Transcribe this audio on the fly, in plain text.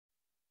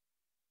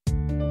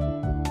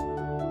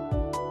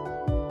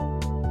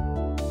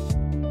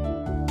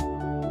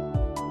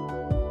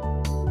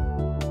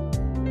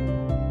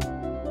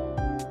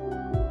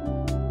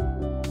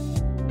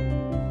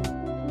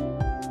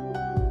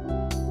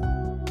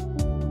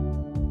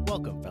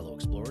Welcome, fellow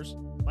explorers.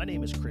 My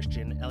name is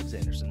Christian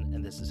Alexanderson,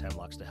 and this is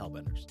Hemlocks to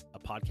Hellbenders, a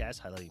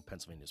podcast highlighting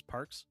Pennsylvania's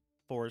parks,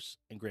 forests,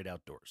 and great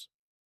outdoors.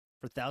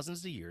 For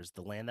thousands of years,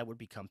 the land that would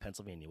become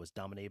Pennsylvania was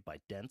dominated by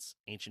dense,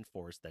 ancient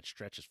forests that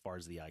stretched as far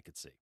as the eye could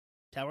see.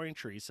 Towering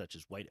trees such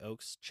as white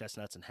oaks,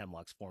 chestnuts, and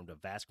hemlocks formed a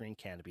vast green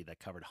canopy that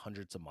covered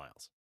hundreds of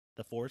miles.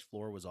 The forest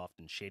floor was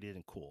often shaded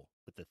and cool,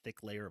 with a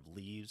thick layer of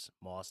leaves,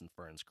 moss, and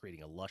ferns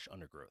creating a lush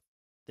undergrowth.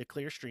 The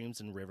clear streams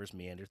and rivers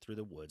meandered through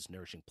the woods,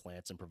 nourishing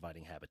plants and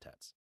providing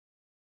habitats.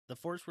 The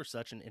forests were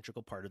such an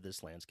integral part of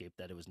this landscape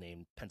that it was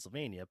named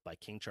Pennsylvania by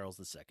King Charles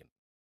II.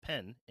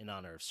 Penn, in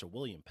honor of Sir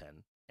William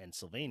Penn, and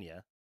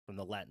Sylvania, from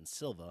the Latin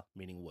silva,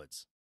 meaning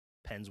woods.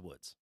 Penn's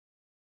woods.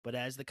 But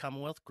as the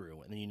Commonwealth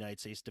grew and the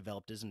United States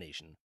developed as a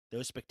nation,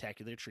 those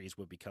spectacular trees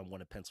would become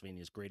one of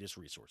Pennsylvania's greatest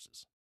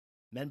resources.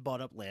 Men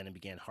bought up land and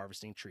began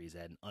harvesting trees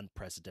at an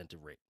unprecedented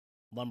rate.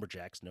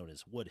 Lumberjacks, known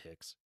as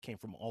woodhicks, came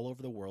from all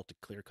over the world to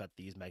clear-cut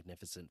these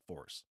magnificent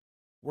forests.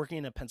 Working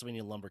in a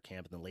Pennsylvania lumber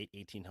camp in the late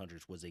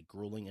 1800s was a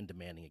grueling and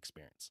demanding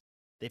experience.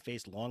 They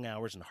faced long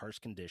hours and harsh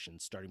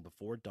conditions starting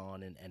before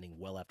dawn and ending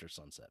well after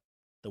sunset.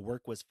 The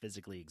work was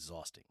physically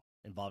exhausting,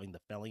 involving the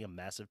felling of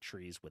massive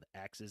trees with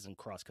axes and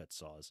crosscut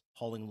saws,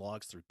 hauling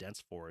logs through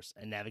dense forests,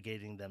 and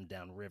navigating them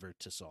downriver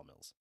to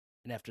sawmills.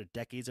 And after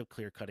decades of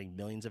clear-cutting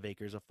millions of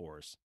acres of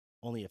forest,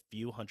 only a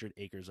few hundred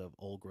acres of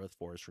old-growth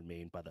forest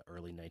remained by the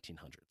early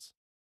 1900s.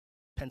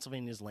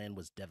 Pennsylvania's land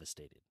was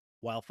devastated.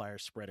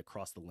 Wildfires spread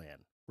across the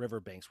land.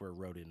 Riverbanks were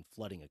eroded and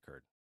flooding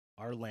occurred.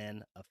 Our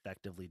land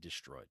effectively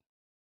destroyed.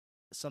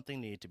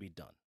 Something needed to be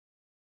done.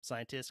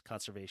 Scientists,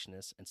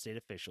 conservationists, and state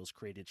officials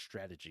created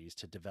strategies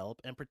to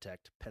develop and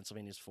protect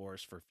Pennsylvania's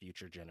forests for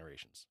future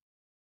generations.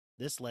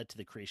 This led to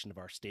the creation of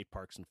our state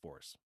parks and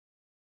forests.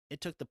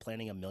 It took the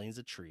planting of millions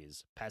of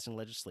trees, passing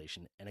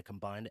legislation, and a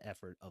combined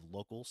effort of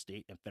local,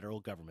 state, and federal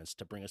governments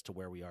to bring us to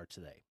where we are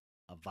today,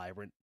 a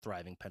vibrant,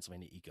 thriving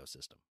Pennsylvania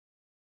ecosystem.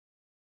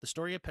 The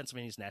story of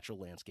Pennsylvania's natural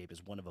landscape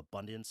is one of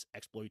abundance,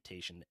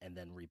 exploitation, and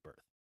then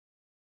rebirth.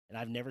 And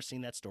I've never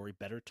seen that story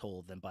better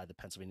told than by the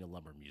Pennsylvania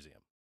Lumber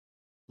Museum.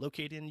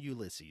 Located in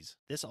Ulysses,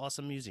 this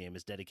awesome museum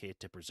is dedicated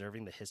to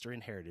preserving the history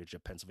and heritage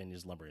of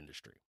Pennsylvania's lumber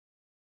industry.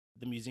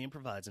 The museum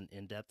provides an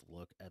in-depth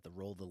look at the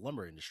role the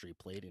lumber industry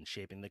played in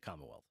shaping the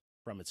Commonwealth,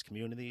 from its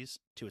communities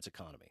to its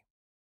economy.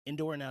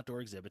 Indoor and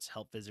outdoor exhibits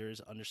help visitors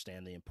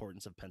understand the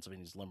importance of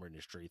Pennsylvania's lumber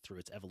industry through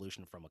its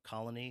evolution from a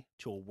colony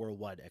to a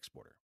worldwide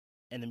exporter.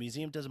 And the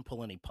museum doesn't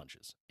pull any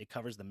punches. It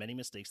covers the many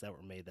mistakes that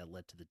were made that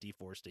led to the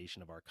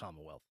deforestation of our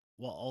Commonwealth,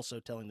 while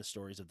also telling the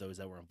stories of those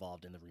that were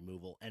involved in the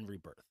removal and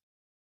rebirth.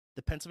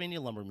 The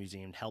Pennsylvania Lumber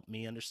Museum helped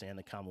me understand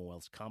the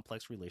Commonwealth's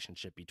complex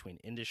relationship between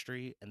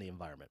industry and the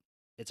environment.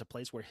 It's a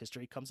place where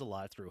history comes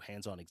alive through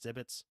hands-on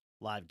exhibits,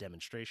 live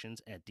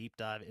demonstrations, and a deep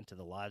dive into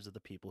the lives of the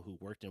people who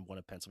worked in one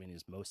of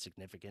Pennsylvania's most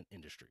significant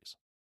industries.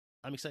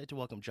 I'm excited to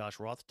welcome Josh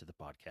Roth to the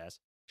podcast.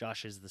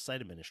 Josh is the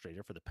site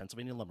administrator for the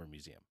Pennsylvania Lumber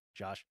Museum.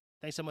 Josh,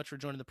 thanks so much for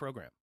joining the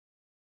program.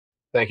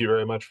 Thank you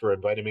very much for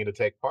inviting me to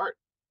take part.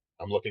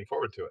 I'm looking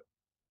forward to it.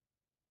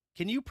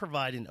 Can you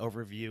provide an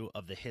overview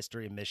of the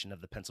history and mission of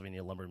the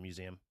Pennsylvania Lumber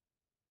Museum?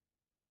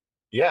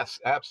 Yes,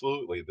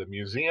 absolutely. The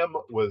museum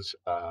was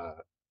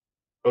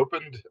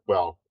opened.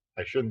 Well,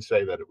 I shouldn't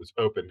say that it was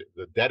opened.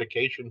 The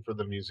dedication for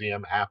the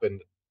museum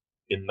happened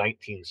in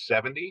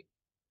 1970,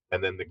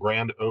 and then the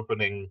grand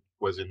opening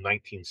was in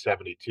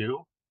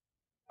 1972.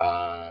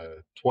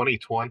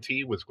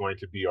 2020 was going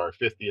to be our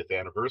 50th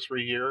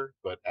anniversary year,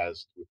 but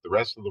as with the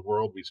rest of the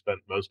world, we spent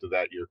most of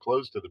that year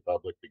closed to the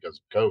public because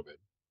of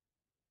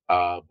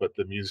COVID. But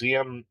the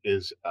museum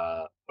is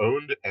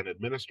owned and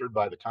administered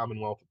by the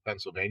Commonwealth of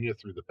Pennsylvania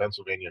through the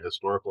Pennsylvania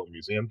Historical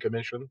Museum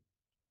Commission.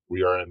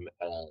 We are a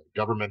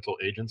governmental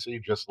agency,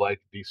 just like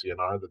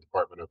DCNR, the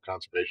Department of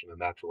Conservation and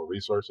Natural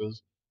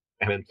Resources.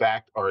 And in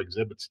fact, our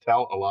exhibits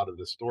tell a lot of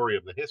the story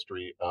of the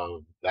history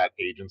of that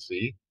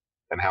agency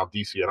and how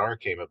DCNR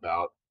came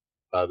about.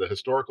 The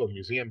Historical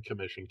Museum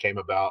Commission came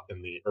about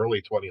in the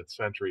early 20th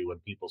century when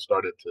people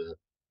started to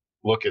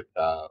look at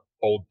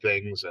old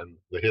things and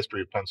the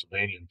history of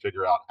Pennsylvania and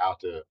figure out how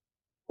to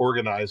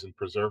organize and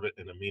preserve it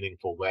in a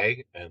meaningful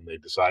way. And they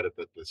decided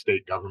that the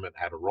state government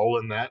had a role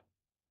in that.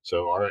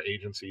 So our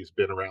agency's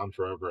been around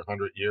for over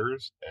 100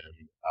 years,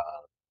 and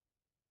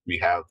we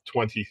have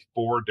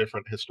 24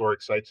 different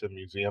historic sites and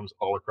museums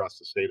all across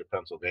the state of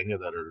Pennsylvania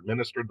that are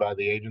administered by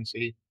the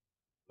agency.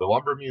 The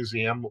Lumber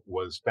Museum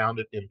was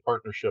founded in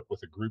partnership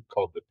with a group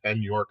called the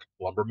Penn York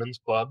Lumbermen's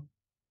Club.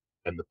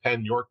 And the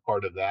Penn York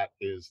part of that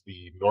is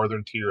the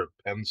northern tier of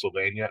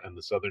Pennsylvania and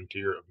the southern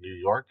tier of New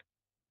York.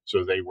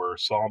 So they were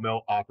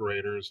sawmill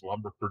operators,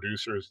 lumber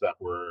producers that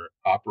were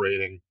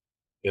operating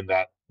in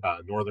that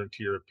northern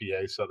tier of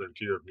PA, southern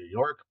tier of New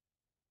York.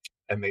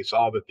 And they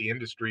saw that the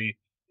industry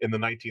in the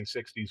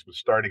 1960s was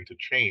starting to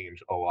change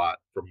a lot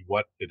from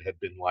what it had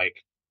been like,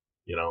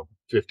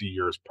 50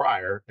 years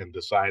prior, and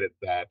decided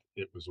that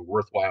it was a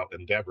worthwhile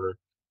endeavor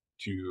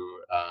to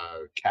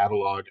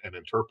catalog and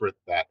interpret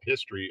that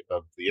history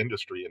of the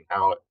industry and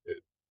how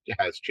it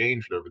has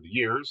changed over the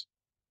years.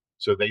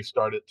 So they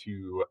started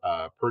to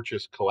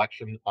purchase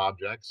collection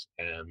objects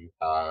and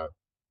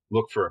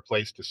look for a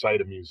place to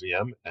site a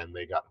museum. And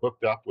they got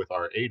hooked up with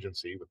our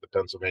agency, with the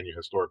Pennsylvania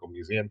Historical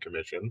Museum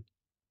Commission,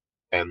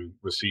 and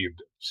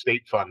received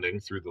state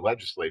funding through the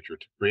legislature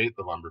to create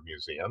the Lumber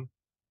Museum.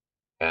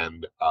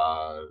 And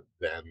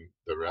then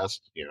the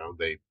rest,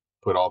 they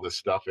put all this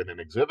stuff in an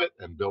exhibit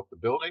and built the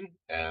building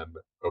and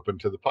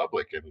opened to the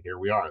public. And here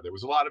we are. There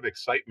was a lot of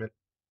excitement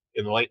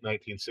in the late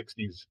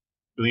 1960s,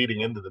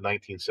 leading into the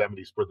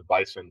 1970s for the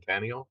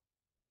bicentennial.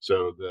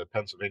 So the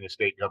Pennsylvania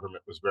state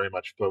government was very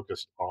much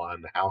focused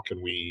on how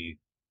can we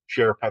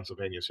share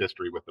Pennsylvania's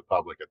history with the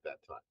public at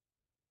that time.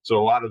 So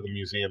a lot of the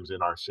museums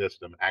in our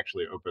system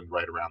actually opened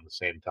right around the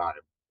same time,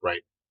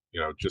 right?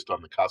 Just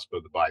on the cusp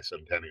of the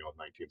bicentennial of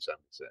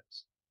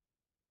 1976.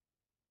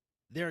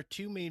 There are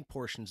two main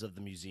portions of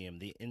the museum,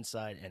 the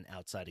inside and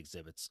outside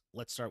exhibits.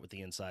 Let's start with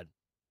the inside.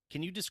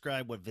 Can you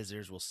describe what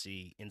visitors will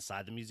see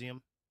inside the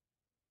museum?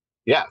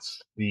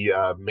 Yes, the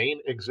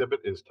main exhibit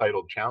is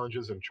titled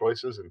Challenges and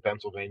Choices in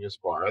Pennsylvania's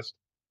Forest.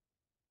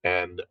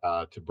 And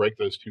to break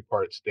those two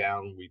parts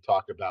down, we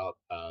talk about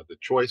the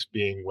choice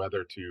being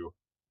whether to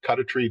cut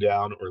a tree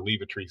down or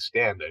leave a tree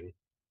standing,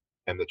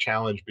 and the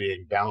challenge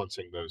being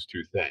balancing those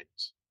two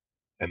things.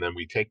 And then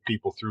we take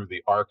people through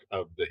the arc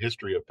of the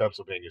history of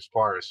Pennsylvania's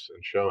forests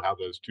and show how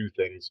those two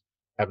things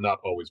have not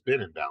always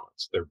been in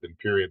balance. There have been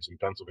periods in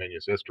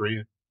Pennsylvania's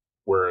history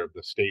where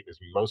the state is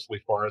mostly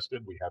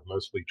forested. We have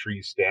mostly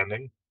trees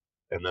standing.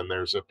 And then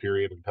there's a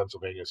period in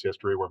Pennsylvania's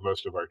history where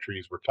most of our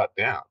trees were cut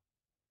down.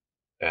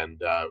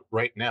 And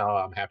right now,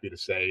 I'm happy to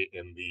say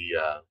in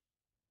the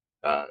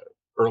uh,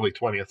 early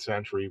 20th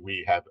century,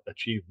 we have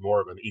achieved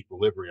more of an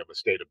equilibrium, a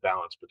state of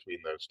balance between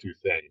those two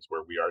things,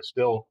 where we are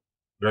still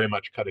very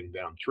much cutting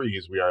down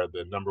trees. We are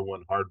the number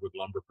one hardwood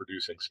lumber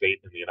producing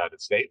state in the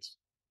United States,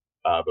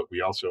 but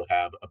we also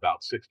have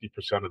about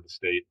 60% of the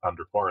state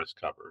under forest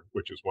cover,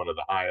 which is one of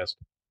the highest,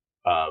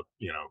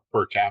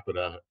 per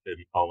capita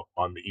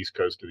on the East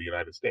Coast of the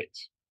United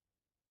States.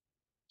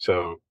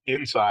 So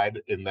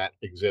inside in that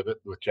exhibit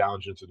with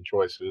challenges and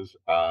choices,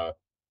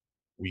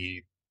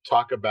 we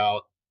talk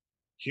about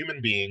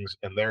human beings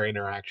and their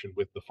interaction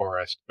with the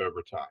forest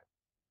over time.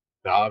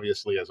 Now,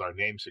 obviously, as our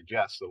name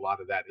suggests, a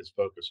lot of that is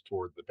focused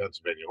toward the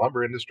Pennsylvania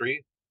lumber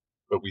industry,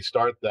 but we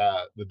start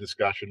the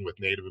discussion with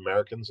Native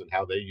Americans and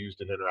how they used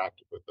and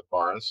interacted with the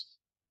forests.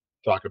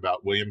 Talk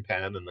about William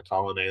Penn and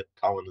the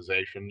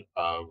colonization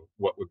of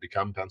what would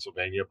become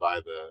Pennsylvania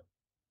by the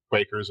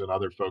Quakers and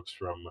other folks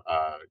from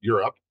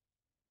Europe,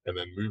 and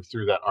then move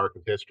through that arc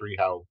of history,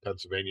 how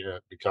Pennsylvania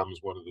becomes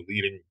one of the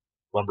leading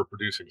lumber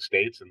producing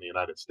states in the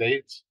United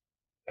States,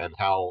 and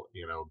how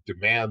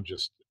demand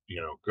just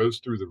goes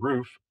through the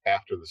roof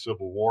after the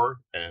Civil War,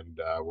 and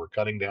we're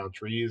cutting down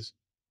trees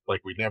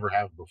like we never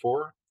have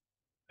before.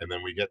 And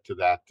then we get to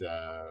that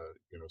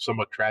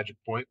somewhat tragic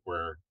point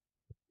where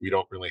we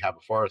don't really have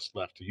a forest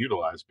left to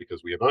utilize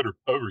because we have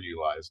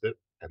overutilized it.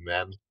 And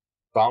then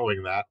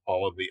following that,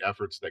 all of the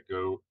efforts that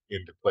go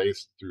into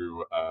place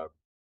through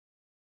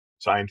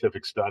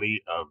scientific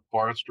study of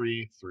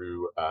forestry,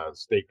 through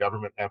state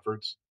government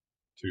efforts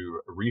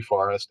to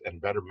reforest and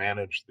better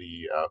manage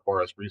the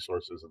forest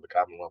resources of the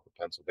Commonwealth of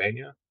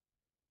Pennsylvania,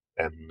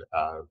 and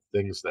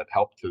things that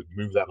help to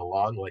move that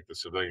along, like the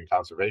Civilian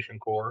Conservation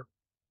Corps,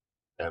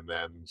 and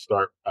then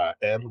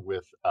end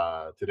with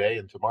today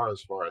and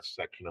tomorrow's forest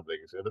section of the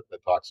exhibit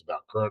that talks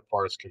about current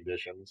forest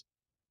conditions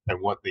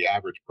and what the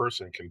average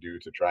person can do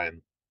to try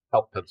and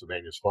help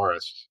Pennsylvania's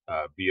forests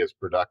be as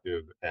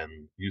productive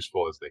and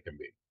useful as they can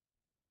be.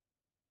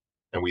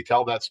 And we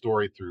tell that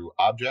story through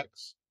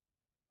objects.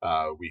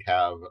 We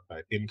have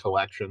in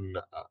collection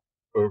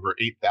over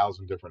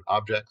 8,000 different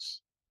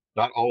objects,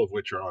 not all of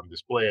which are on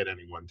display at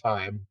any one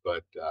time,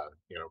 but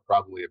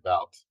probably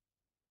about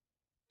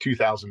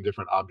 2,000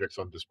 different objects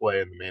on display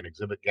in the main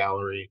exhibit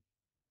gallery.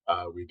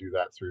 We do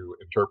that through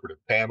interpretive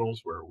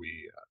panels where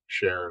we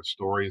share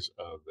stories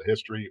of the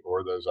history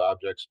or those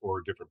objects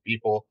or different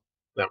people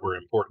that were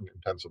important in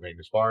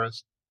Pennsylvania's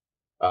forest.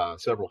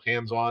 Several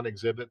hands-on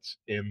exhibits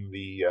in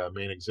the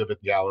main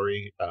exhibit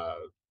gallery,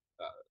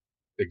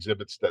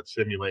 exhibits that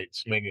simulate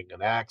swinging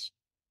an axe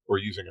or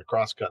using a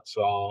crosscut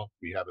saw.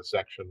 We have a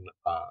section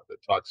that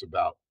talks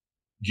about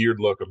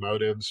geared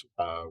locomotives,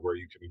 where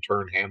you can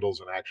turn handles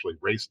and actually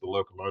race the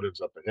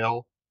locomotives up a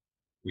hill.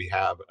 We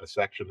have a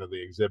section of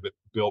the exhibit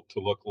built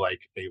to look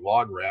like a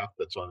log raft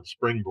that's on a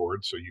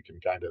springboard, so you can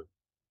kind of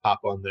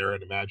hop on there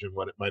and imagine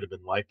what it might have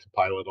been like to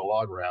pilot a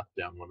log raft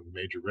down one of the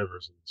major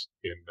rivers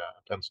in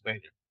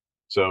Pennsylvania.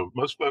 So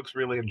most folks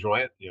really enjoy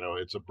it.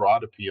 It's a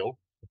broad appeal.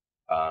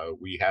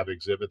 We have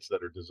exhibits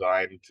that are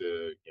designed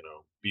to,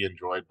 be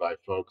enjoyed by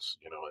folks,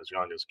 as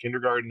young as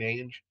kindergarten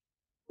age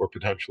or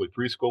potentially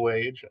preschool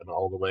age, and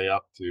all the way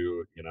up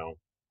to,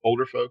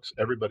 older folks.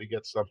 Everybody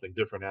gets something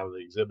different out of the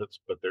exhibits,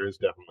 but there is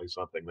definitely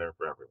something there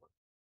for everyone.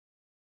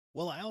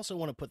 Well, I also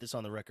want to put this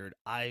on the record.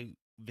 I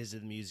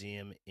visited the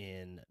museum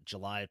in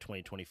July of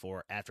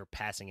 2024 after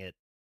passing it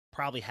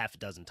probably half a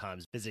dozen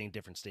times, visiting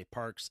different state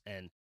parks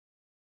and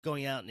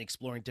going out and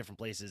exploring different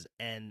places.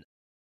 And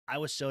I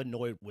was so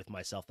annoyed with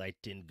myself that I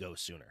didn't go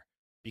sooner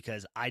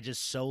because I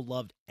just so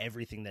loved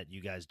everything that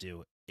you guys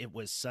do. It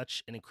was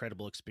such an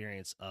incredible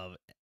experience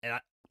and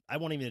I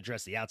won't even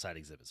address the outside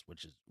exhibits,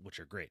 which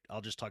are great.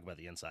 I'll just talk about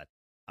the inside.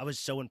 I was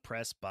so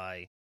impressed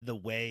by the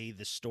way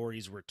the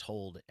stories were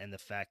told and the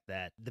fact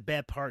that the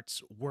bad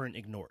parts weren't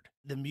ignored.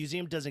 The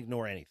museum doesn't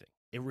ignore anything.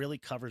 It really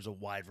covers a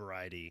wide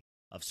variety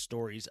of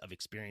stories, of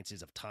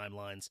experiences, of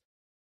timelines,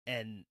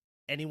 and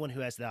anyone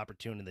who has the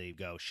opportunity to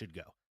go should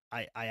go.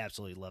 I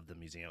absolutely love the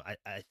museum.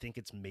 I think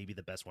it's maybe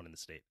the best one in the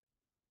state.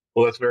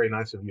 Well, that's very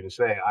nice of you to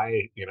say.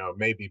 I,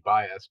 may be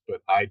biased,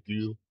 but I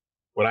do.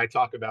 When I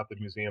talk about the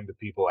museum to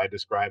people, I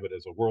describe it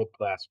as a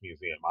world-class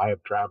museum. I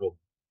have traveled,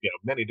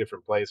 many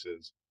different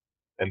places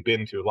and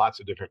been to lots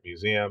of different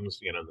museums,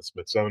 the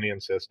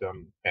Smithsonian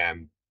system,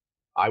 and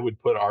I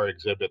would put our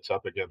exhibits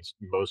up against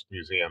most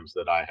museums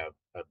that I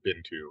have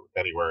been to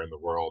anywhere in the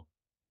world,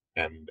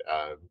 and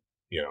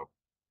you know,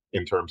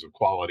 in terms of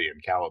quality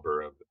and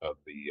caliber of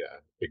the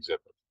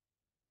exhibit.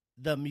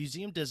 The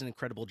museum does an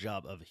incredible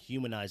job of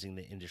humanizing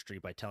the industry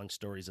by telling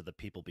stories of the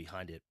people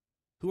behind it.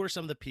 Who are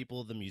some of the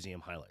people the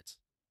museum highlights?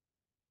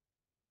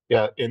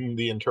 Yeah, in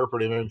the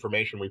interpretive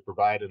information we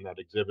provide in that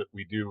exhibit,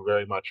 we do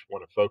very much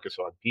want to focus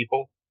on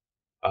people.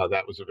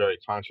 That was a very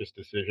conscious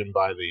decision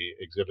by the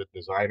exhibit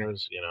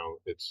designers.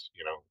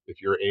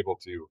 If you're able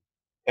to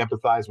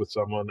empathize with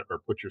someone or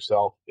put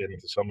yourself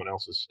into someone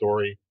else's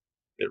story,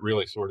 it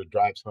really sort of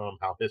drives home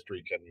how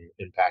history can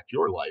impact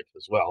your life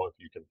as well. If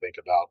you can think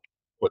about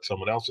what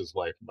someone else's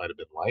life might have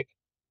been like.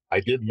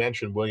 I did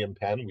mention William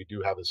Penn. We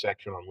do have a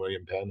section on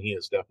William Penn. He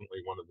is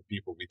definitely one of the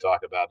people we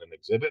talk about in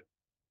exhibit.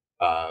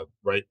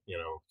 Right,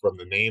 from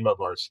the name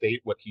of our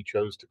state, what he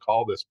chose to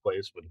call this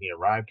place when he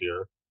arrived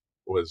here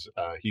was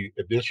he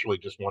initially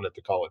just wanted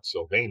to call it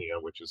Sylvania,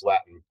 which is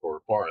Latin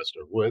for forest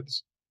or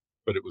woods.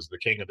 But it was the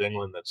King of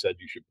England that said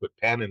you should put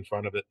Penn in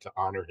front of it to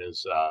honor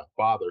his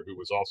father, who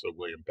was also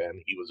William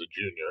Penn. He was a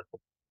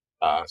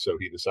junior. So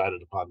he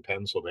decided upon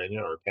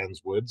Pennsylvania or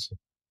Penn's Woods.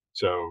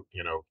 So,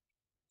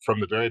 from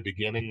the very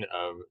beginning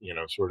of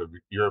sort of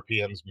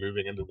Europeans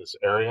moving into this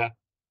area,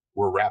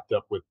 we're wrapped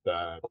up with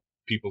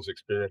people's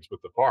experience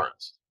with the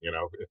forest.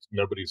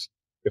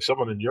 If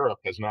someone in Europe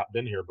has not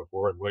been here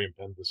before and William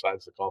Penn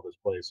decides to call this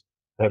place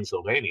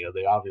Pennsylvania,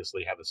 they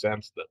obviously have a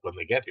sense that when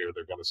they get here,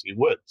 they're going to see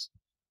woods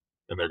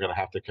and they're going to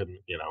have to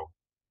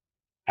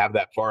have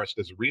that forest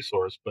as a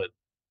resource. But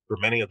for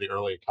many of the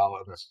early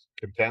colonists,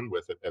 contend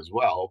with it as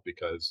well,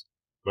 because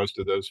most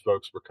of those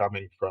folks were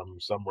coming from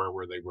somewhere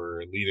where they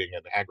were leading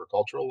an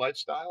agricultural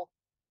lifestyle,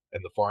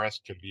 and the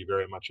forest can be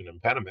very much an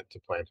impediment to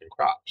planting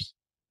crops.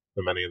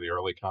 So many of the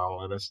early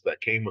colonists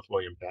that came with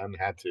William Penn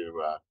had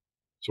to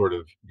sort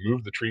of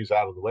move the trees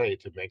out of the way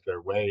to make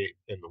their way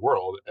in the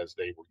world as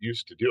they were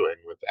used to doing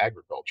with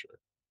agriculture.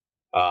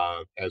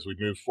 As we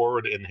move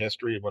forward in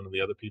history, one of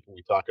the other people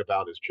we talk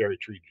about is Cherry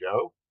Tree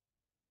Joe.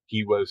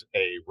 He was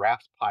a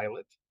raft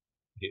pilot.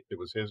 It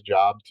was his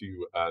job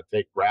to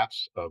take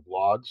rafts of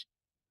logs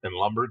and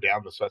lumber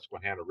down the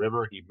Susquehanna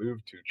River. He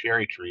moved to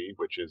Cherry Tree,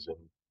 which is in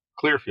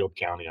Clearfield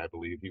County, I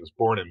believe. He was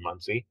born in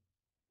Muncie.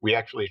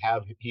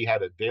 He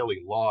had a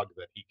daily log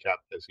that he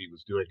kept as he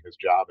was doing his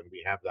job, and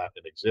we have that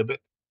in exhibit,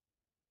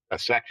 a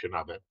section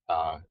of it.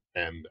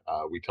 And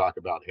we talk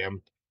about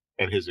him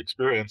and his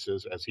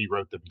experiences as he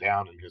wrote them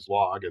down in his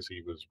log as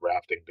he was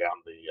rafting down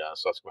the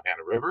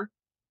Susquehanna River.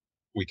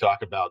 We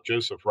talk about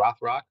Joseph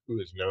Rothrock, who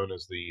is known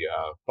as the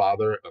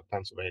father of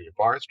Pennsylvania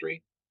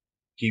forestry.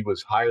 He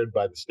was hired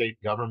by the state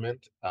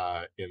government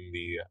in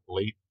the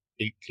late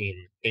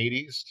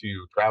 1880s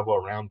to travel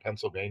around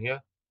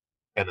Pennsylvania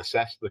and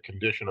assess the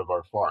condition of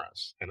our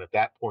forests. And at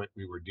that point,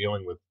 we were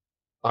dealing with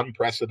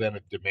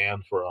unprecedented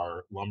demand for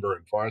our lumber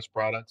and forest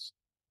products.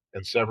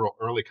 And several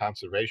early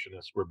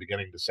conservationists were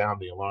beginning to sound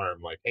the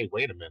alarm like, hey,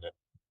 wait a minute.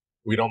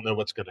 We don't know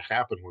what's going to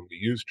happen when we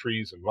use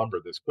trees and lumber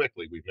this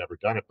quickly. We've never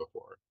done it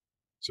before.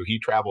 So he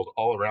traveled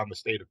all around the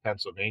state of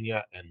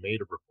Pennsylvania and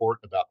made a report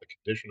about the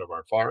condition of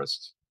our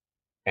forests.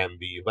 And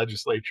the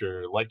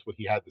legislature liked what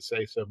he had to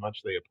say so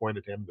much they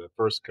appointed him the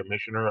first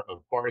commissioner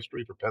of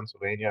forestry for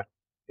Pennsylvania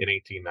in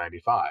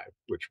 1895,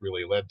 which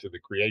really led to the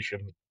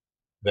creation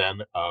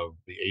then of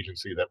the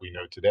agency that we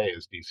know today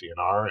as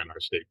DCNR and our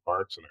state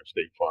parks and our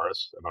state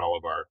forests and all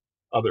of our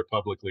other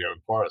publicly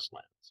owned forest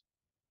lands.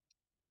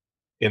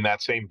 In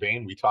that same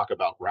vein, we talk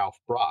about Ralph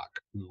Brock,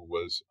 who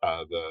was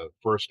the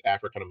first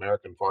African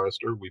American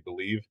forester, we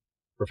believe,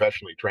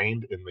 professionally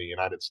trained in the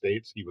United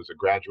States. He was a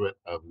graduate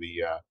of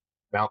the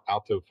Mount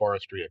Alto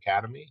Forestry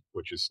Academy,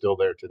 which is still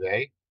there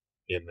today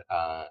in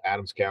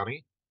Adams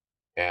County,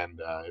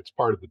 and it's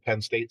part of the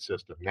Penn State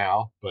system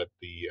now. But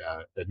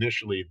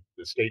initially,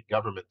 the state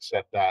government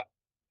set that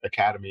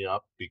academy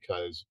up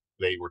because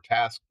they were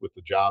tasked with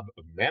the job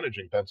of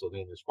managing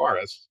Pennsylvania's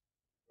forests.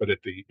 But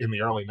in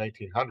the early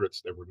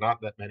 1900s, there were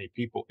not that many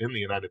people in the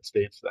United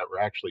States that were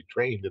actually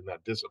trained in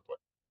that discipline.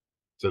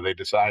 So they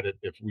decided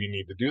if we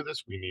need to do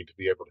this, we need to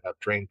be able to have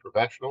trained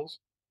professionals.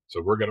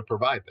 So we're going to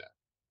provide that.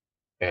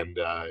 And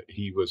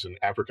he was an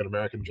African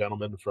American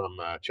gentleman from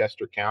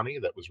Chester County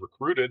that was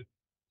recruited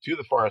to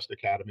the Forest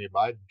Academy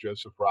by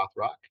Joseph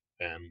Rothrock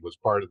and was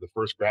part of the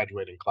first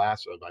graduating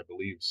class of, I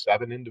believe,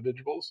 7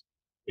 individuals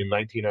in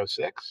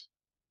 1906.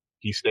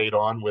 He stayed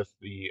on with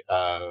the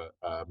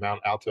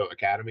Mount Alto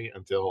Academy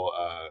until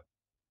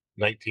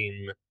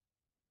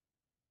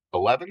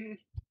 1911.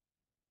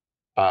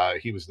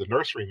 He was the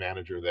nursery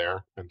manager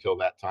there until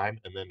that time,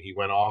 and then he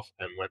went off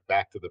and went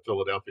back to the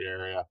Philadelphia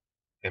area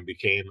and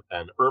became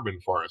an urban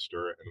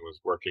forester and was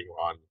working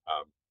on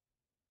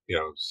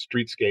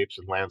streetscapes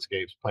and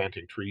landscapes,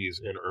 planting trees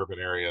in urban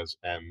areas,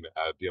 and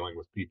dealing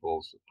with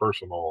people's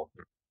personal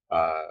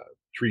uh,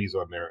 trees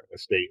on their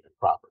estate and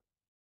property.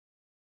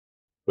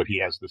 But he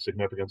has the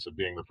significance of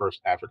being the first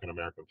African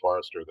American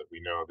forester that we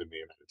know of in the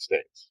United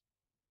States.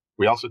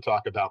 We also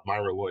talk about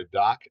Myra Lloyd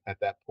Dock. At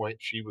that point,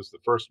 she was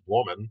the first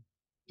woman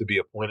to be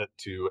appointed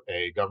to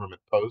a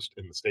government post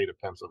in the state of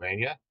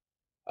Pennsylvania.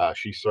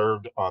 She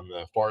served on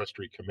the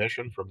Forestry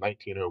Commission from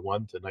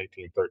 1901 to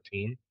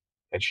 1913,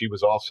 and she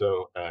was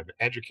also an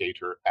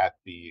educator at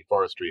the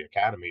Forestry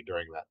Academy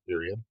during that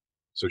period.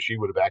 So she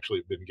would have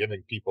actually been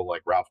giving people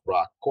like Ralph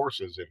Brock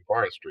courses in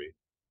forestry,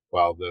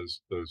 while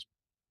those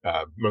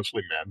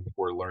mostly men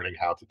were learning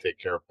how to take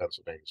care of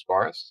Pennsylvania's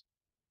forests.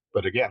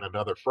 But again,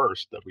 another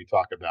first that we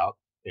talk about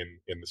in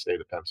the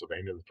state of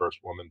Pennsylvania, the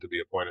first woman to be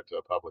appointed to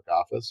a public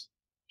office.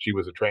 She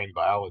was a trained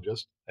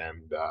biologist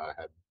and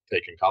had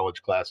taken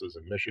college classes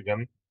in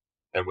Michigan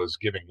and was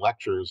giving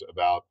lectures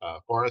about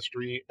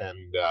forestry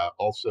and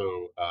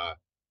also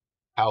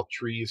how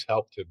trees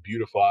help to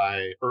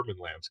beautify urban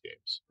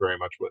landscapes. Very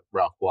much what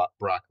Ralph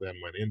Brock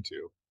then went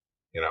into.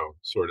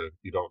 Sort of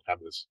you don't have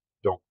this.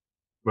 Don't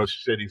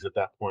Most cities at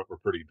that point were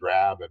pretty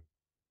drab and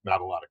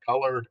not a lot of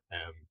color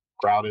and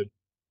crowded,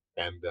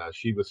 and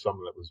she was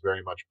someone that was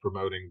very much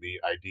promoting the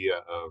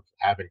idea of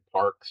having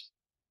parks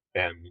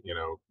and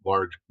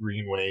large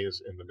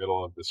greenways in the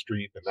middle of the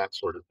street and that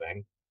sort of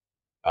thing.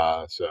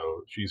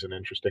 So she's an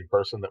interesting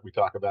person that we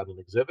talk about in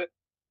exhibit.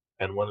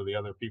 And one of the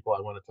other people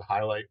I wanted to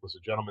highlight was a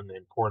gentleman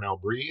named Cornell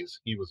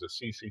Breeze. He was a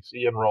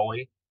CCC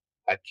enrollee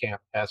at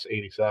Camp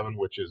S87,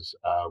 which is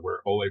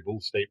where Ole Bull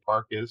State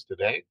Park is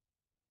today.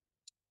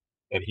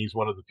 And he's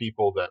one of the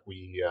people that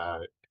we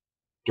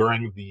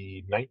during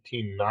the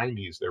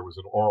 1990s, there was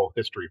an oral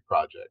history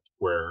project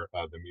where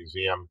the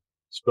museum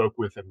spoke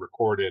with and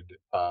recorded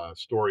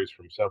stories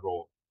from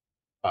several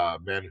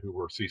men who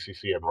were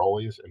CCC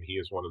enrollees, and he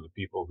is one of the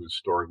people whose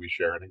story we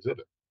share and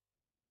exhibit.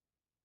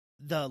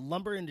 The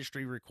lumber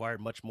industry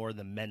required much more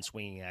than men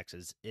swinging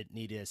axes. It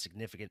needed a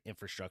significant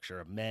infrastructure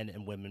of men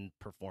and women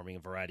performing a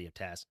variety of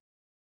tasks.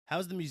 How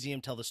does the museum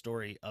tell the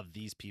story of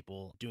these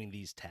people doing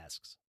these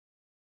tasks?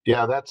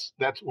 Yeah, that's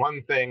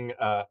one thing.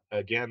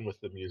 Again, with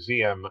the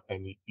museum,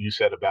 and you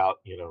said about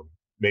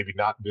maybe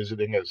not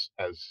visiting as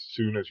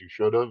soon as you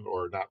should have,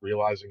 or not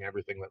realizing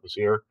everything that was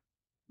here.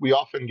 We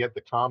often get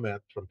the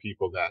comment from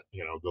people that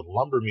the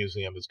lumber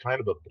museum is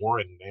kind of a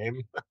boring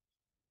name,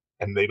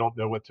 and they don't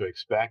know what to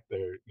expect.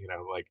 They're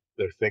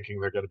thinking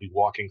they're going to be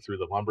walking through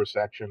the lumber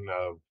section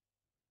of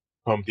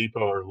Home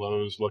Depot or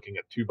Lowe's, looking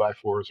at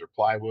 2x4s or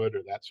plywood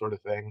or that sort of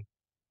thing.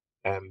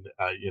 And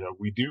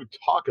we do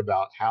talk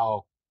about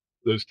how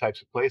those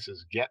types of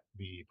places get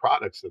the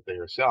products that they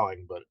are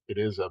selling, but it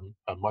is a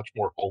much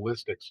more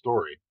holistic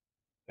story.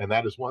 And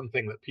that is one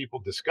thing that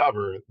people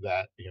discover,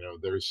 that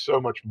there's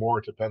so much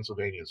more to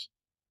Pennsylvania's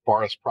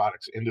forest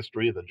products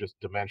industry than just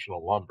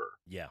dimensional lumber.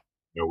 Yeah.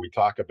 We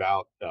talk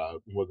about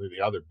one of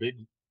the other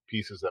big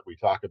pieces that we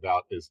talk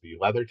about is the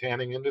leather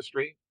tanning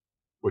industry,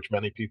 which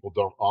many people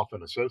don't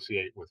often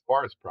associate with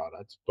forest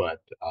products.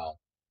 But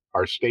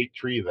our state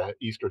tree, the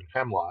eastern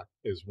hemlock,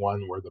 is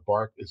one where the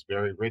bark is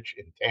very rich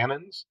in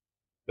tannins.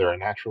 They're a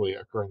naturally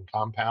occurring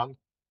compound.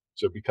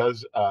 So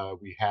because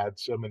we had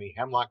so many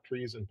hemlock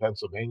trees in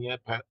Pennsylvania,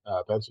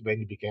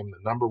 Pennsylvania became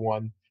the number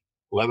one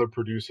leather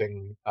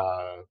producing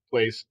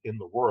place in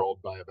the world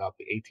by about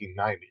the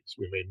 1890s.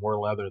 We made more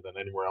leather than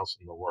anywhere else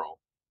in the world.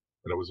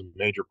 And it was a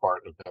major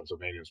part of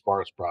Pennsylvania's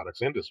forest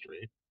products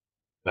industry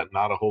that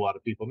not a whole lot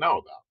of people know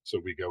about. So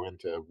we go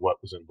into what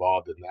was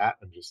involved in that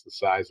and just the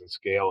size and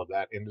scale of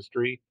that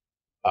industry.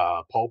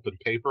 Pulp and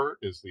paper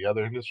is the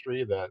other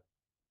industry that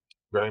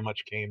very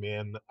much came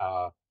in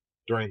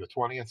during the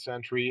 20th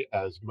century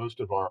as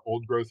most of our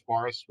old growth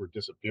forests were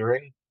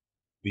disappearing.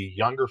 The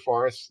younger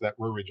forests that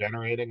were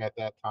regenerating at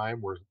that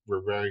time were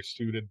very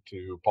suited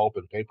to pulp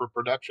and paper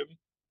production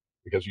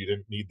because you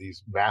didn't need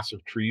these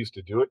massive trees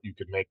to do it. You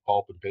could make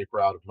pulp and paper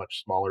out of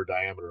much smaller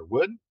diameter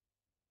wood.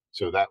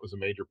 So that was a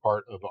major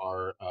part of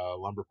our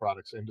lumber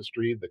products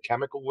industry. The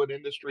chemical wood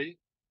industry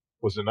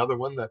was another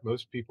one that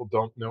most people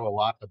don't know a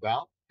lot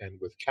about. And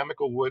with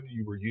chemical wood,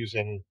 you were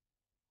using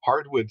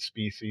hardwood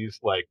species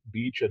like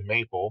beech and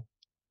maple.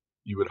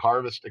 You would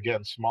harvest,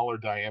 again, smaller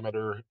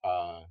diameter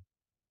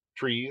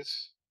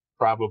trees,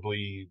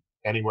 probably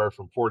anywhere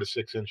from 4 to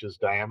 6 inches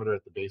diameter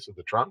at the base of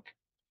the trunk.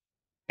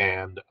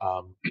 And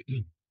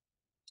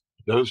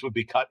those would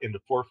be cut into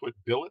 4-foot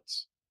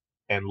billets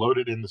and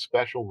loaded into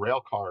special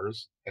rail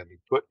cars and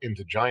put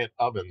into giant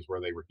ovens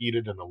where they were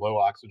heated in a low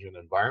oxygen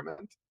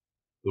environment.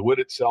 The wood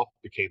itself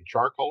became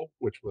charcoal,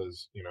 which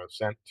was,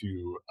 sent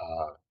to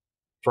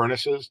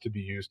furnaces to be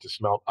used to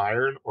smelt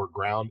iron or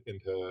ground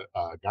into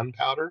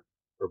gunpowder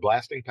or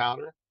blasting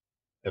powder.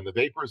 And the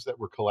vapors that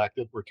were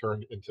collected were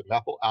turned into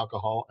methyl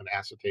alcohol and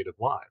acetate of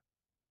lime.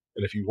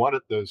 And if you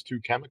wanted those two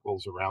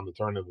chemicals around the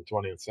turn of the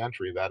 20th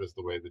century, that is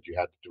the way that you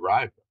had to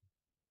derive them.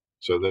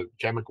 So the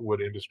chemical wood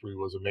industry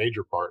was a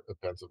major part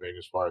of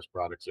Pennsylvania's forest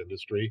products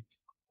industry.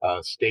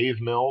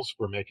 Stave mills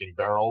for making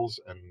barrels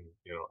and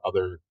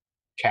other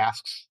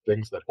casks,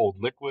 things that hold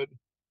liquid.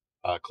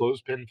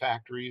 Clothespin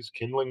factories,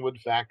 kindling wood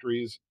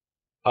factories,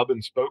 hub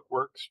and spoke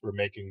works for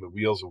making the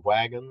wheels of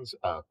wagons,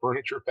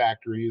 furniture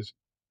factories,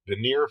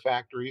 veneer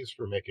factories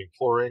for making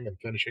flooring and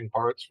finishing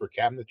parts for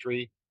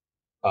cabinetry,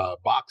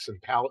 box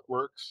and pallet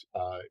works.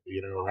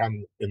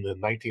 Around in the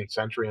 19th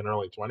century and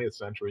early 20th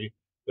century,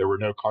 there were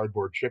no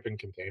cardboard shipping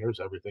containers.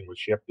 Everything was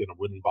shipped in a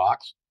wooden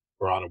box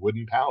or on a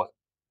wooden pallet.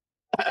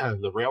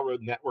 The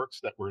railroad networks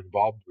that were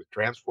involved with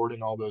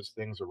transporting all those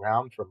things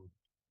around from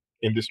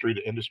industry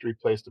to industry,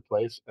 place to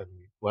place, and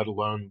let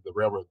alone the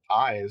railroad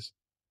ties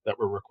that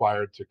were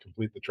required to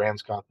complete the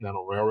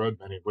Transcontinental Railroad,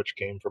 many of which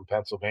came from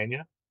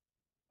Pennsylvania.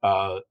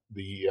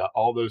 The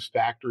all those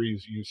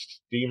factories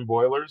used steam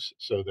boilers,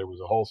 so there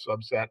was a whole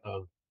subset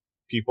of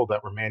people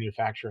that were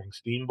manufacturing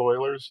steam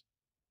boilers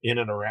in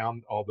and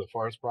around all the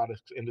forest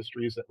products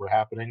industries that were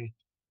happening,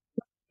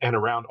 and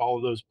around all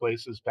of those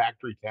places,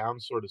 factory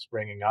towns sort of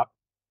springing up,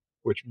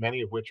 which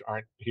many of which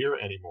aren't here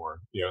anymore.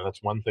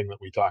 That's one thing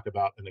that we talk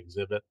about in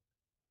exhibit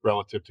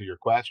relative to your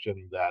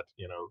question, that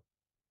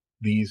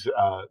these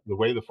the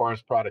way the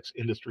forest products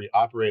industry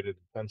operated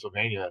in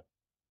Pennsylvania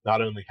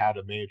not only had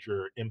a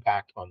major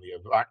impact on the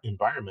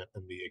environment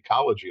and the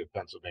ecology of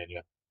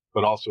Pennsylvania,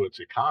 but also its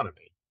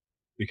economy,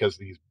 because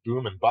these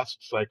boom and bust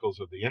cycles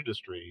of the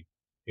industry,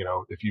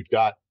 if you've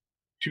got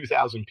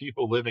 2,000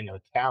 people living in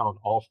a town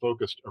all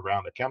focused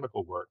around a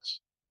chemical works,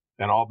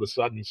 and all of a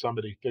sudden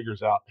somebody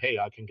figures out, hey,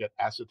 I can get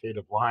acetate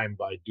of lime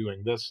by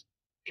doing this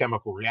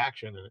chemical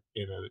reaction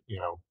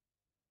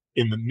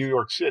in the New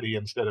York City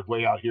instead of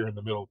way out here in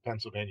the middle of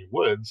Pennsylvania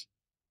woods,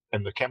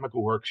 and the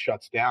chemical works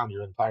shuts down,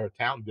 your entire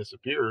town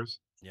disappears,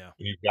 Yeah.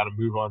 and you've got to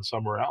move on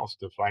somewhere else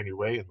to find your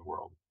way in the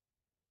world.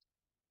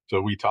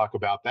 So we talk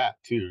about that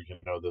too,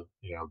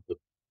 the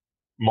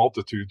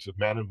multitudes of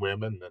men and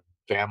women and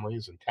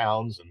families and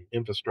towns and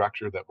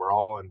infrastructure that were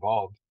all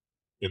involved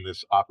in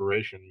this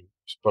operation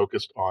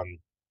focused on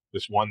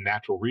this one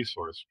natural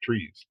resource,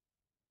 trees.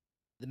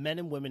 The men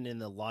and women in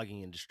the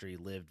logging industry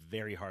lived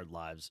very hard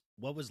lives.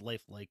 What was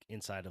life like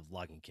inside of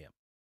logging camp?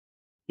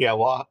 Yeah,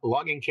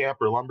 logging camp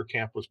or lumber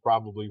camp was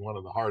probably one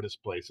of the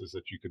hardest places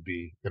that you could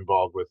be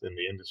involved with in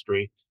the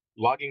industry.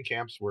 Logging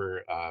camps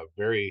were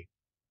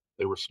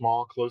they were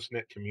small, close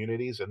knit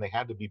communities, and they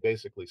had to be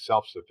basically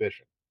self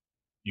sufficient.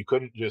 You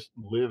couldn't just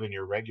live in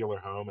your regular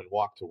home and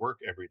walk to work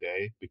every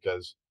day,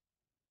 because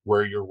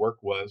where your work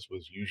was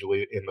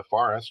usually in the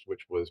forest,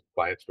 which was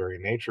by its very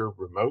nature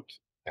remote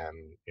and,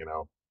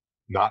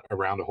 not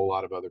around a whole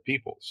lot of other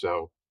people.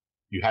 So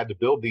you had to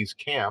build these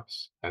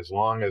camps. As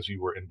long as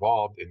you were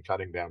involved in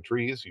cutting down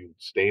trees, you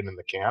stayed in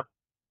the camp.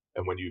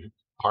 And when you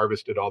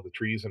harvested all the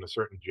trees in a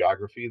certain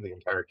geography, the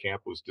entire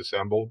camp was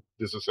disassembled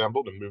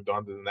and moved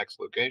on to the next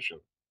location.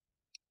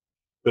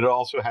 But it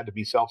also had to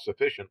be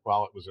self-sufficient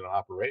while it was in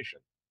operation,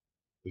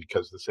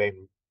 because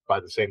by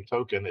the same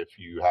token, if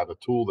you have a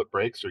tool that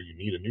breaks or you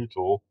need a new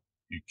tool,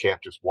 you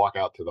can't just walk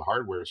out to the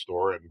hardware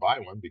store and buy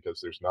one because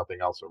there's nothing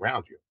else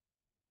around you.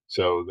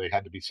 So they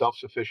had to be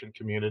self-sufficient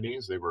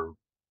communities. They were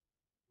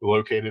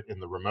located in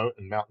the remote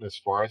and mountainous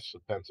forests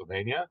of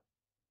Pennsylvania,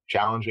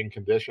 challenging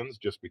conditions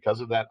just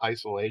because of that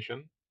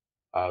isolation.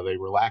 They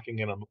were lacking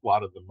in a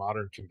lot of the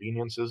modern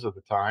conveniences of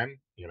the time.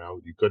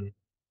 You couldn't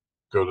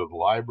go to the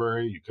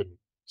library, you couldn't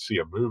see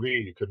a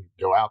movie, you couldn't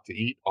go out to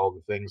eat, all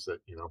the things that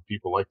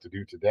people like to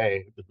do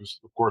today. There was,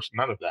 of course,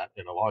 none of that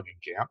in a logging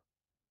camp.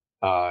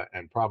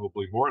 And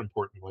probably more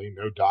importantly,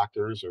 no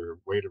doctors or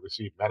way to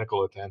receive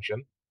medical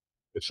attention.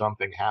 If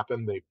something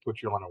happened, they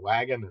put you on a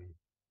wagon and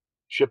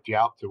shipped you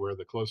out to where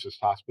the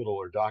closest hospital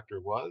or doctor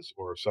was,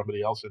 or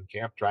somebody else in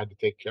camp tried to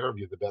take care of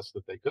you the best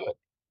that they could.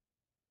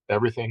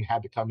 Everything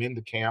had to come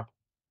into camp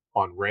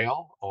on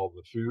rail, all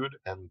the food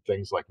and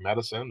things like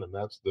medicine, and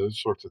those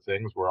sorts of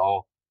things were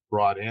all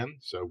brought in.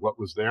 So what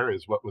was there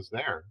is what was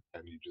there,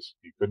 and you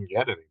couldn't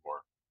get any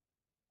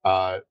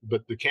more.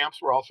 But the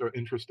camps were also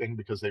interesting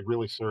because they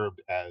really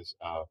served as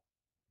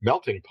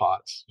melting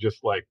pots,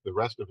 just like the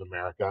rest of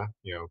America.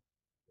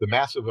 The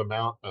massive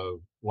amount of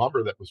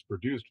lumber that was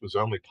produced was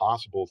only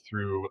possible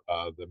through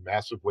the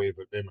massive wave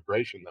of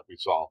immigration that we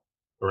saw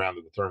around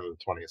at the turn of the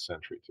 20th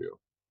century too.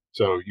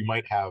 So you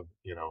might have,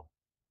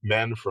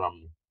 men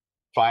from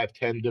 5,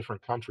 10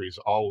 different countries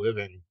all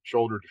living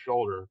shoulder to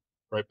shoulder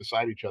right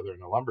beside each other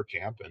in a lumber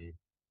camp, and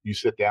you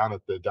sit down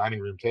at the dining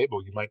room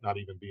table, you might not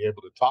even be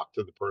able to talk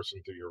to the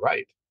person to your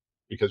right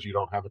because you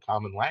don't have a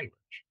common language.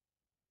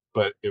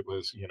 But it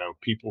was,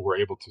 people were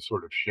able to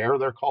sort of share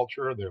their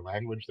culture, their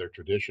language, their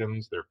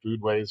traditions, their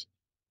foodways,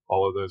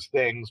 all of those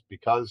things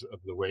because of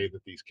the way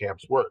that these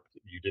camps worked.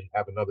 You didn't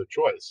have another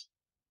choice.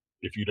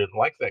 If you didn't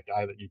like that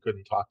guy that you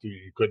couldn't talk to,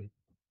 you couldn't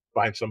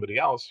find somebody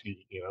else.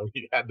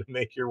 You had to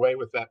make your way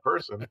with that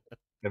person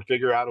and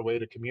figure out a way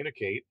to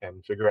communicate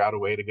and figure out a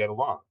way to get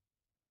along.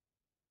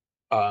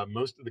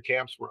 Most of the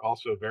camps were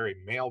also very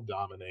male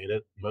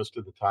dominated. Most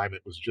of the time,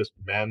 it was just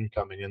men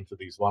coming into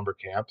these lumber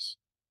camps.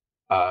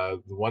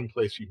 The one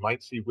place you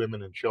might see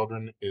women and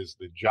children is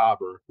the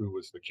jobber, who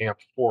was the camp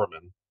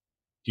foreman.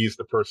 He's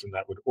the person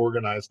that would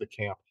organize the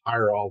camp,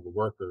 hire all the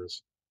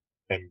workers,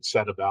 and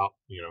set about,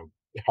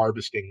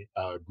 harvesting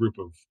a group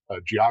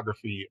of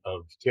geography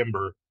of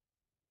timber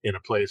in a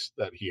place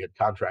that he had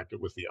contracted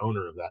with the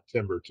owner of that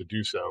timber to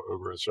do so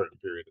over a certain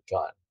period of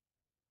time.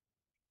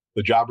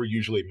 The jobber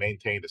usually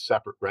maintained a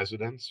separate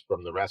residence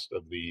from the rest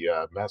of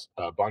the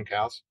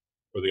bunkhouse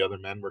where the other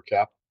men were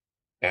kept,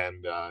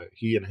 and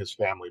he and his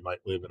family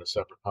might live in a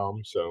separate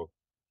home. So,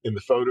 in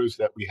the photos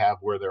that we have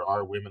where there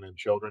are women and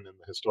children in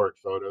the historic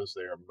photos,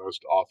 they are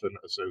most often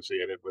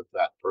associated with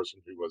that person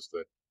who was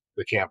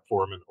the camp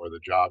foreman or the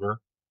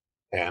jobber.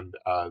 And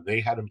they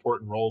had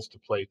important roles to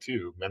play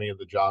too. Many of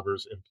the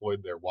jobbers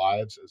employed their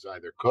wives as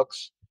either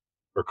cooks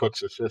or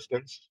cooks'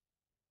 assistants.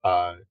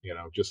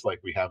 Just like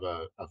we have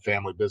a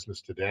family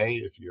business today,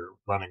 if you're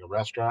running a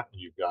restaurant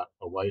and you've got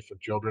a wife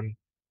and children,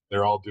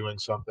 they're all doing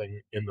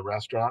something in the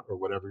restaurant or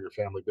whatever your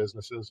family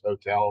business is,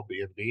 hotel,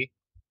 B&B.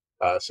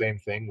 Same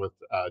thing with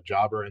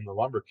jobber in the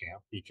lumber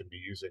camp. He can be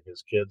using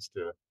his kids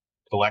to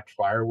collect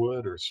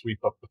firewood or sweep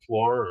up the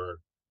floor or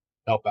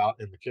help out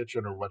in the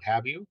kitchen or what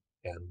have you.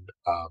 And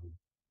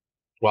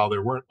while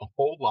there weren't a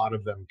whole lot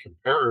of them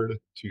compared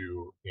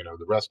to,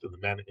 the rest of the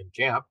men in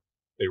camp,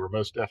 they were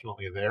most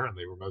definitely there, and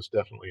they were most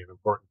definitely an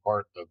important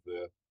part of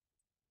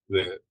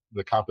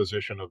the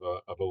composition of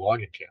a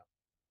logging camp.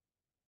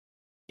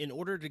 In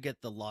order to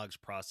get the logs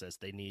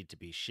processed, they need to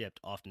be shipped,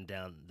 often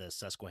down the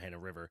Susquehanna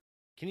River.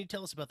 Can you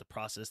tell us about the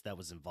process that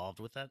was involved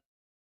with that?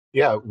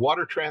 Yeah,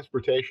 water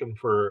transportation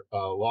for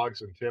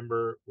logs and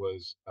timber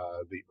was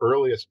the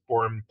earliest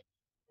form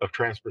of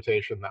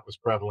transportation that was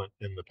prevalent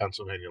in the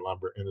Pennsylvania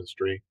lumber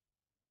industry.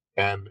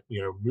 And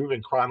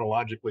moving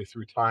chronologically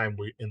through time,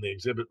 we in the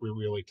exhibit we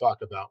really talk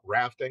about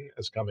rafting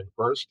as coming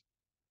first.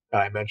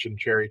 I mentioned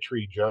Cherry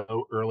Tree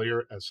Joe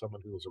earlier as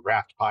someone who was a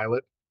raft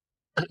pilot.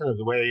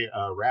 The way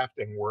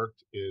rafting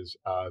worked is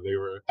they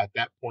were at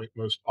that point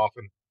most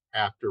often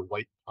after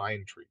white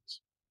pine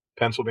trees.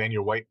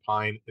 Pennsylvania white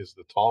pine is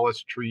the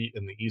tallest tree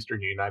in the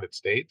eastern United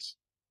States,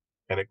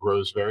 and it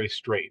grows very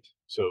straight.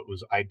 So it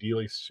was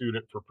ideally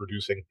suited for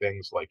producing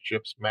things like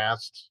ship's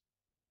masts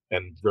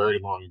and very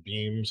long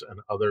beams and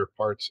other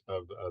parts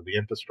of the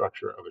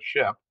infrastructure of a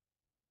ship.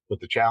 But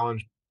the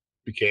challenge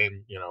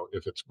became,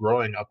 if it's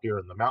growing up here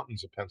in the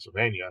mountains of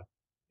Pennsylvania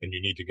and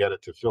you need to get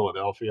it to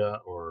Philadelphia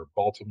or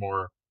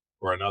Baltimore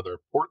or another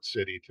port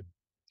city to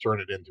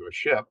turn it into a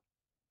ship,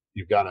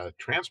 you've got to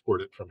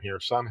transport it from here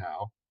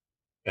somehow.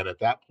 And at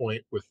that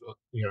point, with,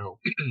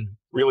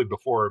 really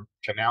before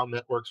canal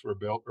networks were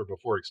built or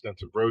before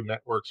extensive road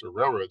networks or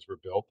railroads were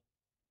built,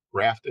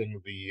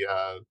 rafting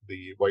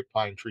the white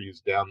pine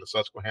trees down the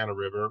Susquehanna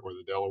River or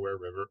the Delaware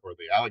River or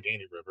the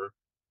Allegheny River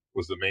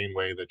was the main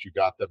way that you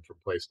got them from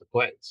place to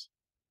place.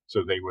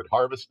 So they would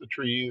harvest the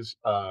trees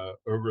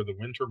over the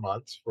winter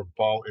months from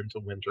fall into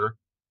winter,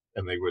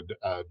 and they would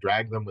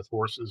drag them with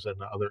horses and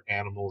other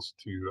animals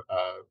to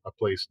a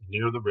place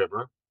near the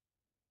river.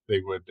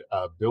 They would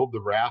build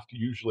the raft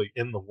usually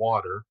in the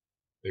water.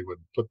 They would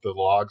put the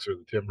logs or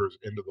the timbers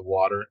into the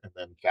water and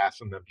then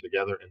fasten them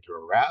together into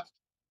a raft.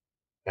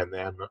 And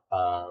then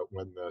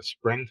when the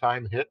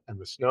springtime hit and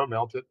the snow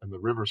melted and the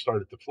river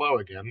started to flow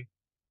again,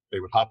 they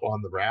would hop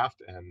on the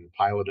raft and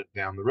pilot it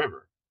down the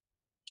river.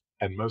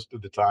 And most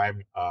of the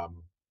time,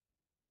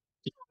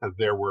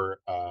 there were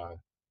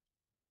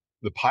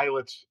the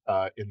pilots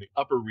in the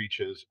upper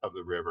reaches of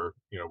the river,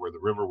 where the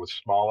river was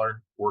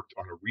smaller, worked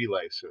on a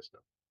relay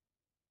system.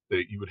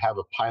 That you would have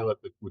a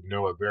pilot that would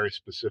know a very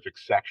specific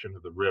section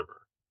of the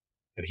river,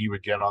 and he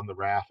would get on the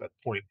raft at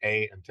point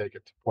A and take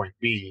it to point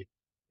B,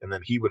 and then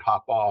he would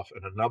hop off,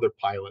 and another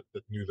pilot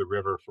that knew the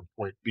river from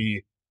point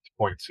B to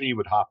point C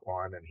would hop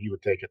on, and he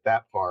would take it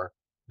that far,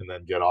 and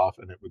then get off,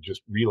 and it would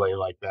just relay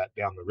like that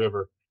down the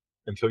river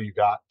until you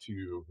got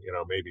to,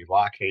 maybe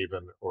Lock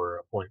Haven or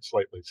a point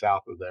slightly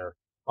south of there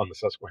on the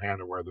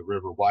Susquehanna where the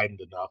river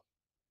widened enough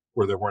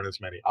where there weren't as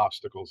many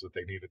obstacles that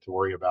they needed to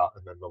worry about.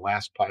 And then the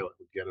last pilot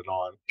would get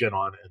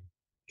on and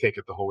take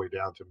it the whole way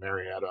down to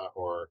Marietta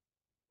or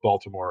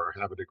Baltimore or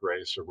Havre de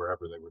Grace or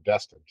wherever they were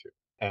destined to.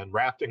 And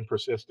rafting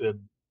persisted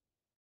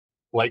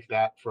like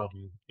that from,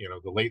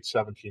 the late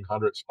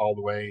 1700s all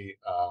the way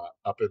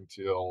up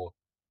until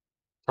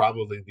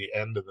probably the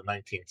end of the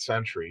 19th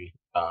century.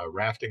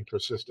 Rafting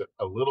persisted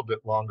a little bit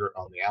longer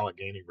on the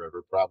Allegheny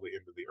River, probably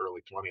into the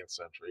early 20th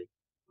century.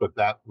 But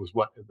that was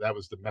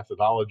the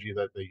methodology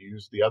that they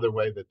used. The other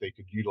way that they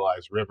could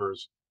utilize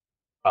rivers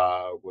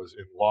was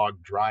in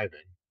log driving.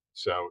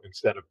 So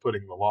instead of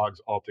putting the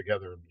logs all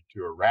together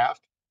into a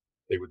raft,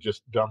 they would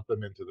just dump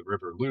them into the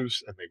river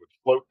loose, and they would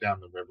float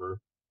down the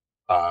river,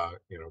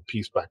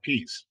 piece by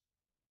piece.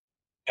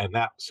 And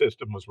that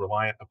system was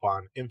reliant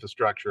upon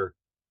infrastructure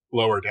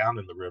lower down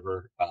in the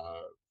river,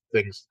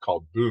 things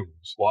called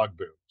booms, log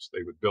booms.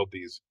 They would build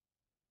these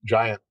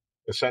giant,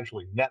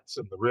 essentially nets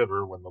in the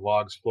river. When the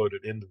logs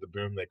floated into the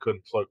boom, they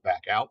couldn't float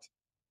back out.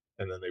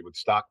 And then they would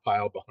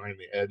stockpile behind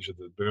the edge of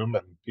the boom,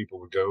 and people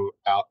would go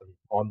out and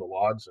on the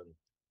logs and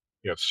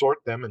sort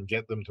them and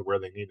get them to where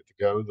they needed to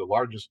go. The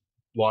largest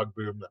log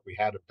boom that we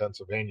had in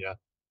Pennsylvania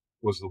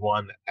was the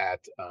one at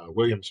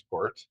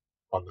Williamsport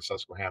on the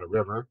Susquehanna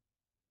River.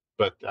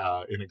 But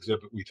in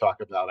exhibit we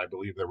talk about, I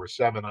believe there were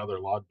 7 other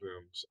log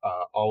booms,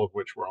 all of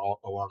which were all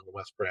along the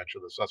west branch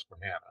of the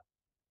Susquehanna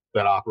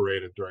that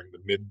operated during the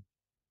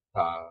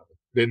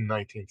mid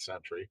 19th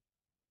century.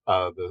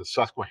 The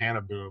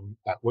Susquehanna boom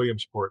at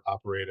Williamsport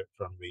operated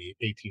from the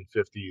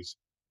 1850s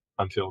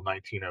until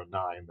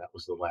 1909. That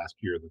was the last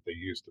year that they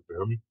used the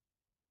boom.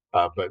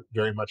 But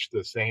very much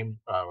the same,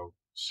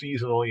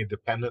 seasonally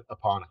dependent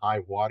upon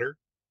high water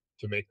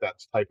to make that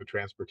type of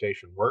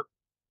transportation work.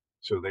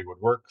 So they would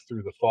work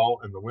through the fall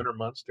and the winter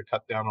months to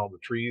cut down all the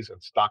trees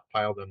and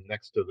stockpile them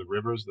next to the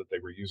rivers that they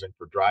were using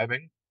for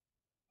driving.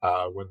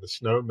 When the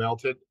snow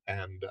melted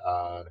and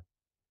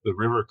the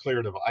river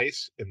cleared of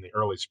ice in the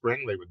early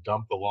spring, they would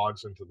dump the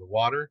logs into the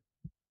water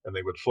and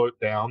they would float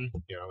down,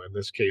 in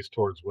this case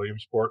towards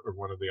Williamsport or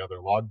one of the other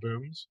log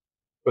booms.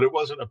 But it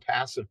wasn't a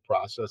passive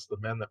process. The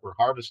men that were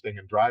harvesting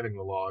and driving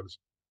the logs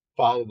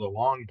followed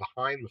along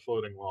behind the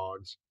floating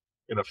logs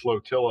in a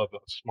flotilla of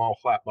small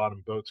flat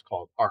bottom boats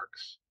called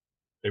arcs.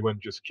 They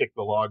wouldn't just kick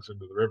the logs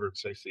into the river and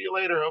say, "See you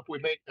later. Hope you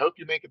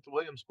make it to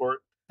Williamsport."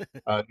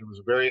 It was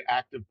a very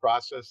active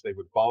process. They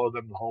would follow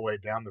them the whole way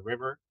down the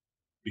river,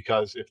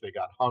 because if they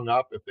got hung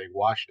up, if they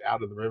washed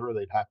out of the river,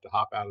 they'd have to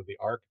hop out of the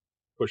ark,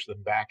 push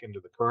them back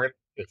into the current.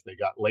 If they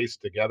got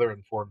laced together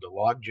and formed a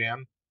log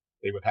jam,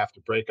 they would have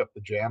to break up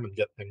the jam and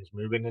get things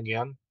moving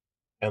again.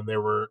 And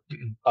there were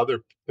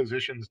other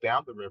positions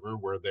down the river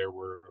where there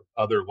were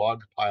other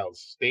log piles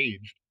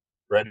staged,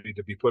 ready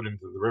to be put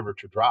into the river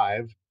to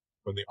drive.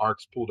 When the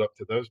arcs pulled up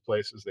to those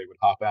places, they would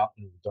hop out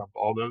and dump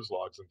all those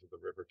logs into the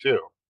river too.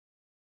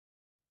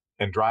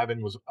 And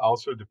driving was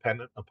also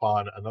dependent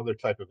upon another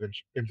type of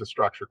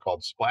infrastructure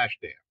called splash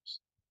dams,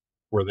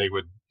 where they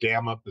would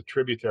dam up the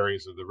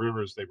tributaries of the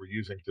rivers they were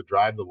using to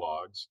drive the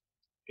logs,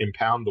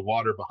 impound the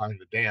water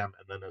behind the dam,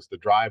 and then as the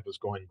drive was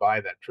going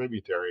by that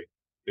tributary,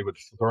 they would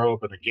throw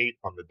open a gate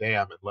on the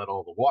dam and let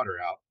all the water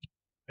out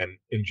and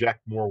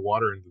inject more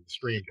water into the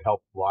stream to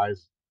help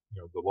rise,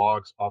 the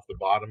logs off the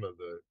bottom of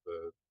the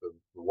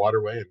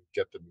waterway and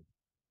get them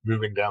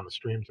moving down the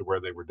stream to where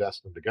they were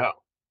destined to go.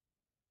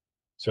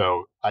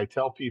 So I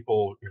tell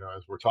people,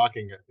 as we're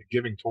talking,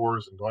 giving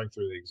tours and going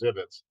through the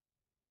exhibits,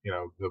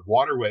 the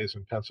waterways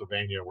in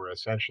Pennsylvania were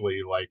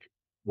essentially like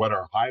what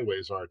our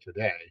highways are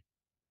today.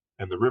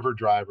 And the river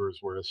drivers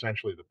were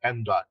essentially the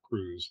PennDOT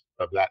crews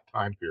of that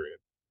time period.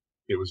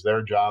 It was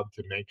their job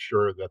to make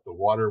sure that the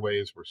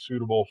waterways were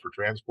suitable for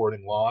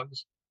transporting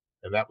logs.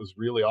 And that was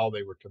really all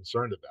they were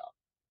concerned about.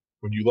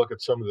 When you look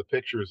at some of the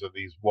pictures of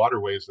these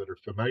waterways that are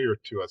familiar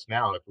to us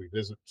now, if we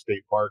visit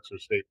state parks or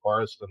state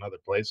forests and other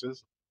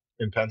places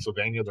in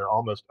Pennsylvania, they're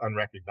almost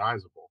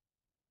unrecognizable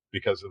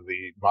because of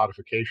the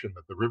modification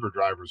that the river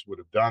drivers would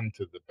have done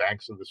to the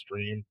banks of the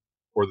stream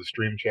or the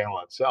stream channel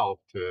itself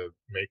to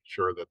make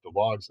sure that the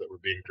logs that were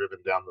being driven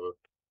down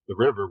the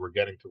river were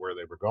getting to where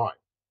they were going.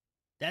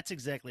 That's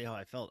exactly how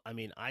I felt. I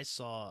mean, I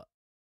saw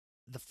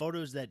the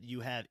photos that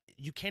you had.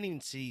 You can't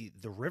even see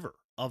the river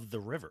of the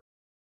river.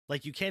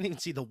 Like, you can't even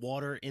see the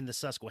water in the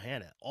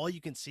Susquehanna. All you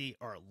can see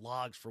are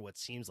logs for what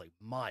seems like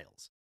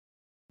miles.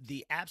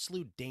 The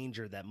absolute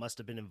danger that must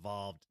have been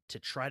involved to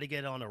try to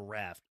get on a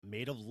raft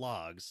made of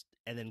logs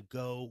and then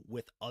go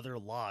with other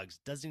logs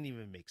doesn't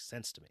even make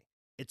sense to me.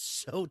 It's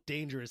so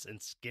dangerous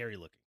and scary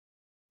looking.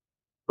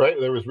 Right?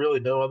 There was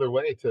really no other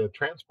way to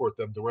transport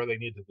them to where they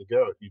needed to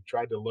go. If you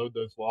tried to load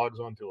those logs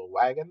onto a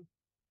wagon,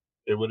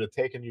 it would have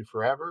taken you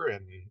forever,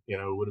 and it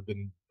would have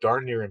been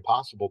darn near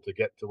impossible to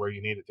get to where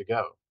you needed to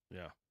go.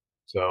 Yeah.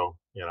 So,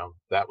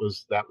 that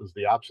was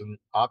the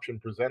option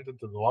presented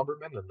to the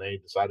lumbermen, and they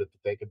decided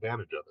to take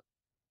advantage of it.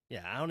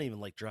 Yeah, I don't even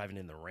like driving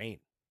in the rain.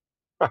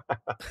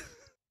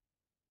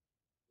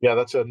 Yeah,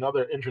 that's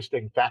another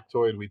interesting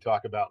factoid we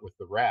talk about with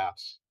the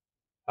rafts.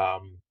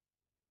 Um,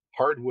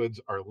 Hardwoods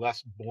are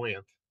less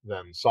buoyant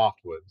than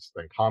softwoods,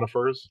 than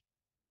conifers.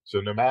 So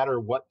no matter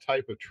what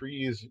type of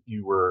trees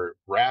you were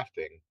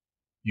rafting,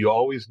 you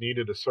always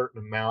needed a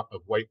certain amount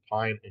of white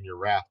pine in your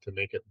raft to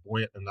make it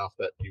buoyant enough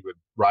that you would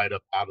ride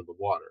up out of the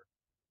water.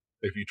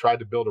 If you tried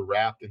to build a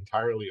raft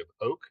entirely of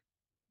oak,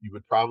 you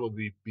would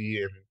probably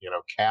be in,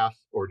 calf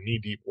or knee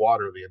deep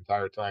water the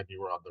entire time you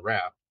were on the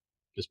raft,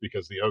 just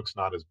because the oak's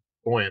not as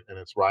buoyant and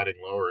it's riding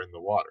lower in the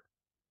water.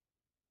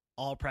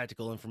 All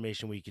practical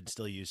information we can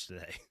still use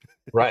today.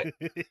 Right.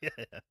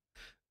 Yeah.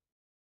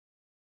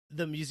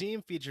 The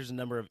museum features a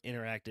number of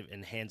interactive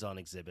and hands on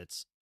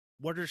exhibits.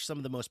 What are some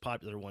of the most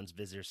popular ones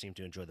visitors seem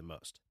to enjoy the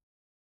most?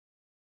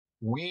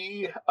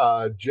 We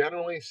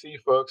generally see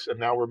folks, and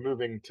now we're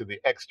moving to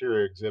the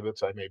exterior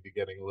exhibits. I may be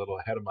getting a little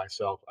ahead of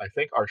myself. I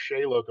think our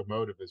Shea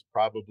locomotive is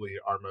probably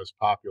our most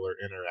popular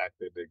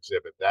interactive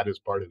exhibit. That is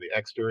part of the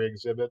exterior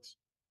exhibits,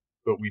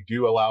 but we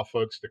do allow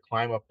folks to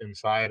climb up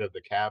inside of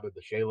the cab of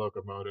the Shea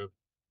locomotive,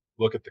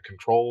 look at the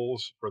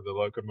controls for the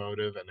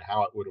locomotive and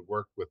how it would have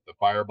worked with the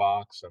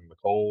firebox and the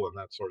coal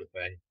and that sort of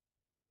thing.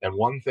 And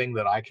one thing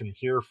that I can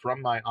hear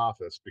from my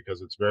office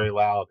because it's very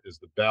loud is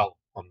the bell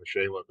on the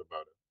Shea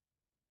locomotive.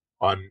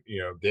 On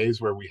days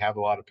where we have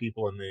a lot of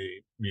people in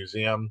the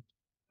museum,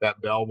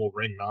 that bell will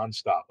ring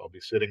nonstop. I'll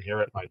be sitting here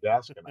at my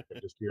desk and I can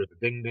just hear the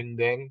ding, ding,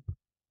 ding.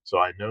 So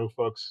I know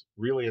folks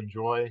really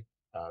enjoy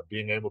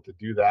being able to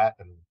do that,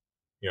 and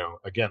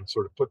again,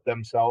 sort of put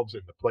themselves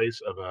in the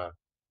place of a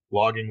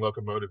logging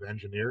locomotive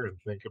engineer and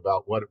think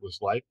about what it was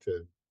like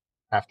to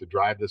have to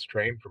drive this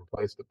train from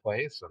place to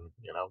place. And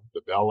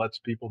the bell lets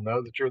people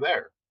know that you're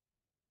there,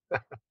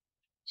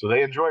 so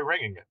they enjoy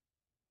ringing it.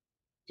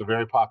 It's a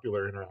very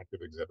popular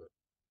interactive exhibit.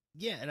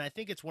 Yeah, and I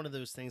think it's one of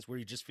those things where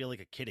you just feel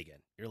like a kid again.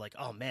 You're like,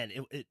 oh man,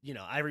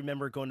 I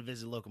remember going to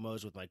visit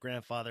locomotives with my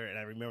grandfather, and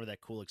I remember that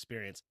cool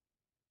experience.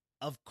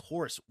 Of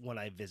course, when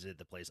I visited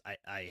the place,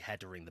 I had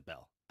to ring the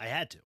bell. I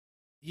had to.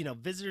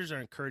 Visitors are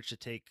encouraged to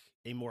take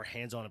a more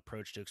hands-on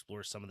approach to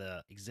explore some of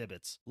the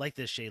exhibits, like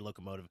this Shea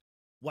locomotive.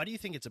 Why do you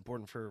think it's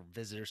important for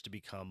visitors to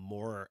become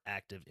more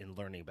active in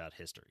learning about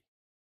history?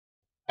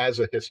 As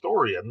a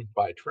historian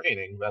by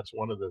training, that's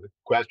one of the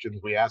questions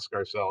we ask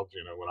ourselves,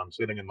 when I'm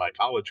sitting in my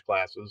college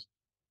classes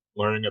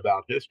learning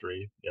about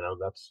history,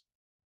 that's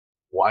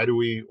why do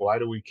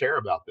we care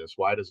about this?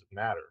 Why does it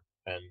matter?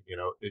 And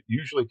it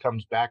usually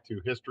comes back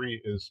to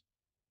history is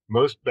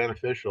most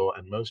beneficial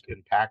and most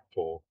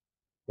impactful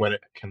when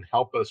it can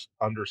help us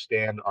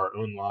understand our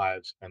own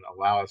lives and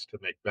allow us to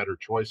make better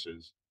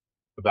choices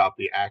about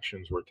the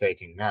actions we're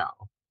taking now.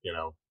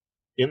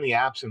 In the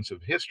absence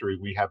of history,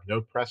 we have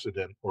no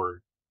precedent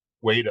or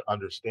way to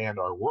understand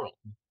our world.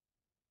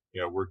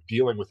 We're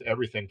dealing with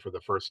everything for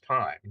the first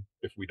time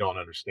if we don't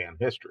understand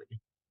history.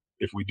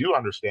 If we do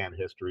understand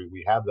history,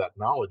 we have that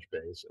knowledge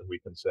base and we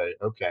can say,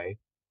 okay,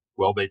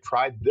 well, they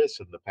tried this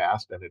in the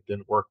past and it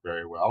didn't work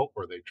very well,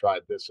 or they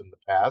tried this in the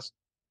past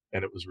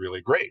and it was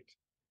really great.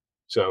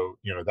 So,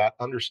 that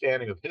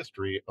understanding of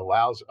history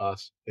allows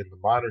us in the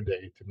modern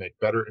day to make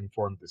better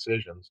informed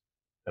decisions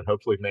and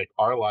hopefully make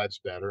our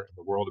lives better and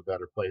the world a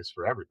better place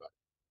for everybody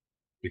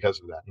because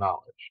of that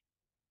knowledge.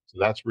 So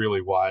that's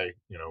really why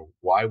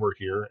we're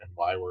here and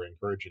why we're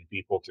encouraging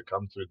people to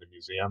come through the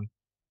museum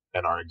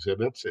and our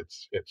exhibits.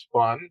 It's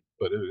fun,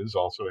 but it is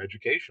also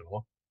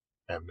educational,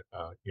 and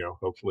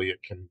hopefully it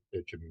can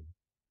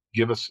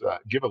give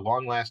a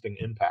long lasting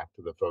impact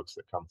to the folks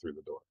that come through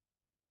the door.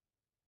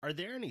 Are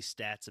there any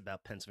stats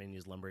about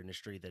Pennsylvania's lumber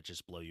industry that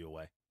just blow you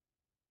away?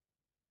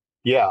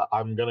 Yeah,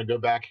 I'm going to go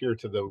back here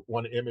to the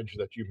one image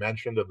that you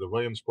mentioned of the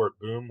Williamsport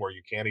boom, where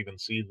you can't even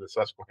see the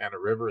Susquehanna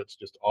River; it's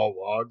just all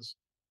logs.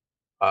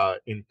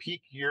 In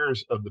peak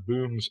years of the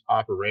boom's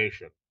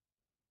operation,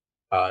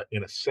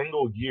 in a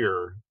single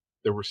year,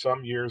 there were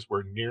some years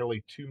where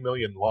nearly 2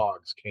 million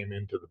logs came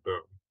into the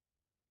boom.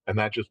 And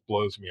that just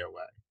blows me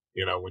away.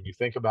 When you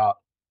think about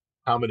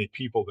how many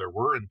people there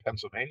were in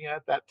Pennsylvania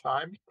at that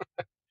time,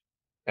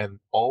 and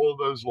all of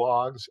those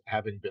logs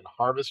having been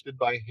harvested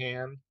by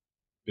hand,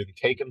 been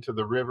taken to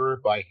the river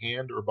by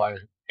hand or by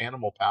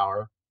animal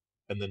power,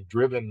 and then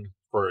driven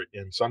for,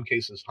 in some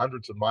cases,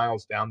 hundreds of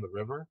miles down the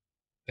river,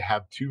 to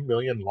have 2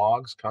 million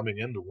logs coming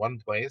into one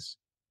place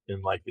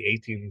in like the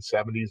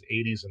 1870s,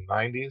 80s, and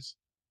 90s,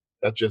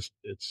 that just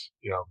it's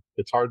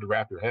hard to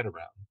wrap your head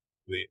around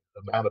the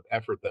amount of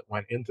effort that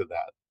went into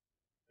that.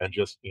 And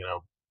just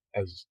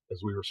as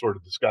we were sort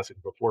of discussing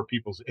before,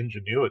 people's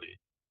ingenuity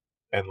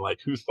and like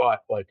who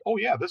thought like, oh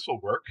yeah, this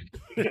will work.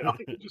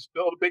 You just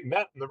build a big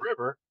net in the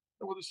river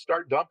and we'll just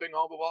start dumping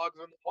all the logs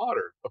in the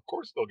water. Of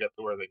course they'll get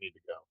to where they need to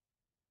go.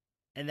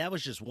 And that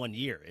was just one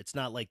year. It's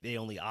not like they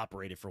only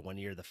operated for one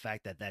year. The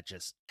fact that that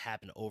just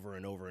happened over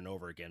and over and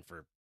over again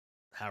for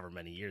however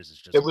many years is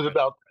just It was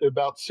incredible.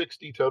 about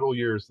 60 total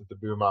years that the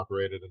boom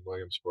operated in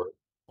Williamsport.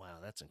 Wow,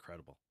 that's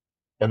incredible.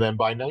 And then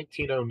by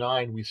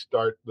 1909,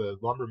 the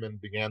lumbermen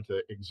began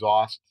to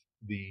exhaust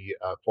the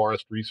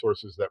forest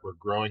resources that were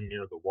growing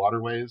near the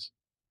waterways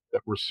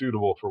that were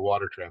suitable for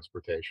water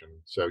transportation.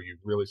 So you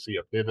really see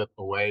a pivot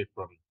away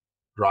from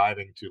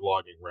driving to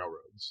logging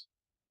railroads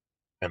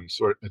and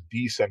sort of a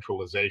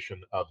decentralization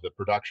of the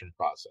production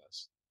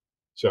process.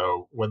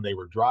 So when they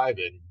were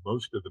driving,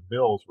 most of the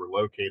mills were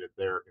located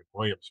there in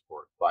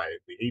Williamsport. By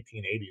the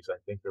 1880s, I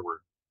think there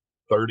were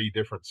 30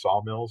 different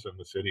sawmills in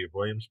the city of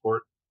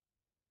Williamsport.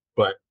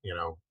 But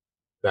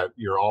that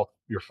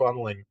you're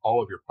funneling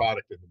all of your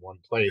product into one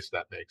place,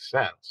 that makes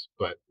sense.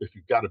 But if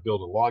you've got to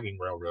build a logging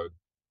railroad,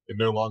 it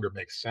no longer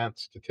makes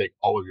sense to take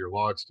all of your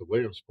logs to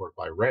Williamsport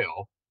by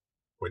rail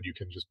when you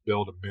can just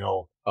build a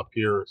mill up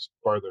here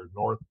farther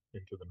north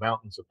into the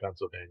mountains of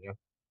Pennsylvania,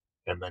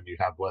 and then you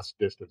have less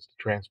distance to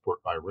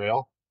transport by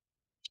rail.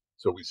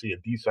 So we see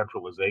a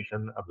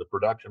decentralization of the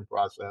production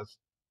process,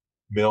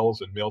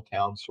 mills and mill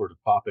towns sort of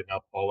popping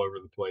up all over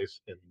the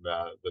place in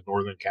the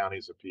northern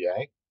counties of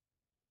PA,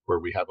 where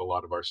we have a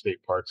lot of our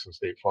state parks and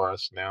state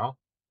forests now.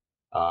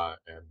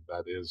 And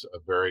that is a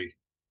very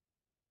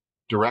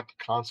direct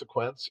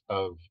consequence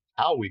of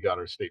how we got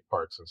our state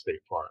parks and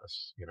state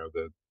forests.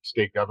 The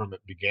state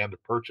government began to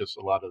purchase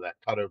a lot of that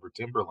cutover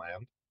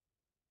timberland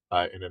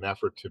in an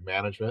effort to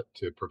manage it,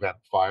 to prevent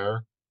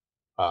fire,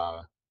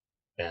 uh,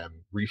 and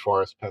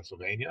reforest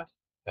Pennsylvania.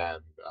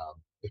 And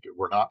if it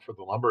were not for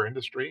the lumber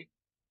industry,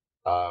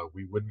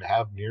 we wouldn't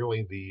have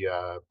nearly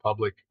the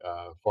public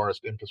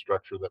forest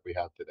infrastructure that we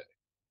have today.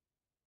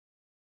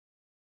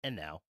 And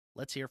now,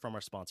 let's hear from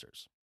our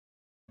sponsors.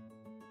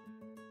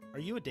 Are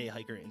you a day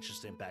hiker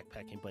interested in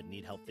backpacking but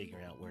need help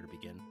figuring out where to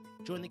begin?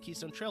 Join the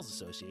Keystone Trails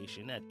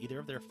Association at either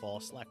of their fall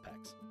slack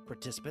packs.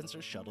 Participants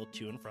are shuttled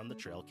to and from the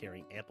trail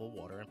carrying ample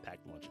water and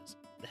packed lunches.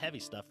 The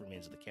heavy stuff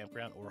remains at the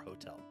campground or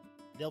hotel.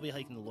 They'll be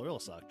hiking the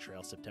Loyalsock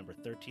Trail September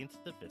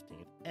 13th to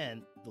 15th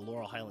and the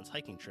Laurel Highlands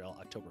Hiking Trail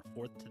October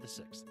 4th to the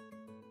 6th.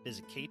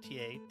 Visit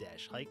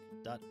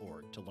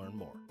kta-hike.org to learn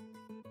more.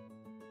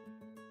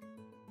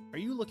 Are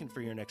you looking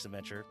for your next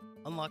adventure?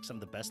 Unlock some of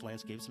the best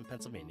landscapes in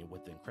Pennsylvania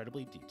with the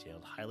incredibly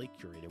detailed, highly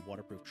curated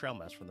waterproof trail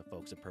maps from the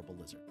folks at Purple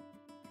Lizard.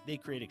 They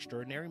create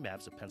extraordinary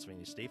maps of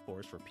Pennsylvania state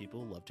forests for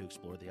people who love to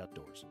explore the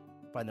outdoors.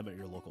 Find them at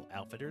your local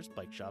outfitters,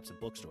 bike shops, and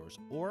bookstores,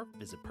 or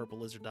visit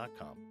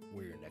purplelizard.com,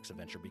 where your next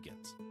adventure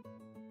begins.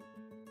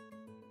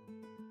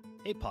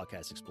 Hey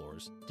podcast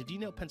explorers, did you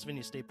know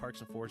Pennsylvania state parks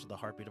and forests are the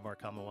heartbeat of our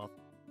Commonwealth?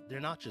 They're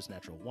not just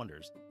natural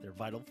wonders, they're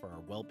vital for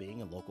our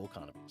well-being and local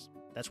economies.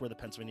 That's where the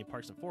Pennsylvania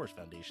Parks and Forest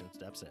Foundation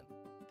steps in.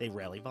 They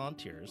rally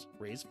volunteers,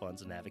 raise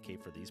funds, and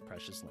advocate for these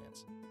precious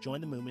lands. Join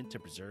the movement to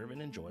preserve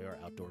and enjoy our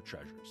outdoor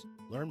treasures.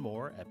 Learn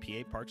more at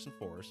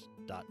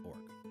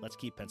paparksandforests.org. Let's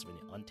keep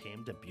Pennsylvania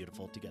untamed and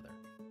beautiful together.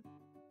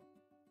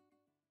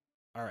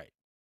 All right,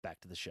 back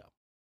to the show.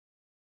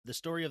 The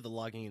story of the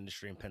logging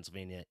industry in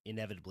Pennsylvania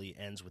inevitably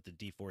ends with the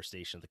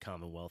deforestation of the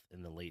Commonwealth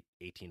in the late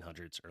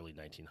 1800s, early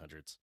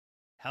 1900s.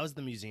 How does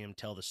the museum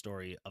tell the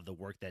story of the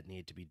work that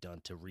needed to be done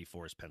to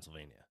reforest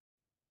Pennsylvania?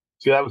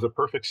 See, that was a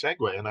perfect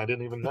segue, and I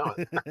didn't even know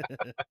it.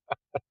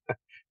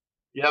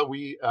 Yeah,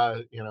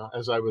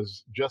 as I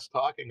was just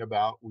talking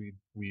about,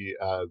 the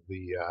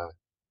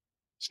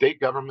state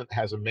government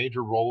has a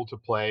major role to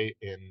play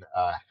in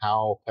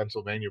how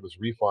Pennsylvania was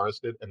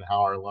reforested and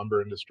how our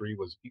lumber industry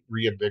was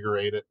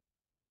reinvigorated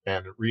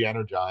and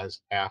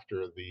re-energized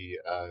after the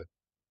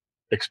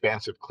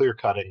expansive clear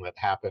cutting that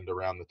happened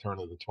around the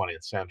turn of the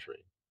 20th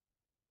century.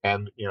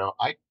 And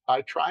I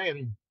try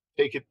and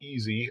take it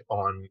easy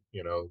on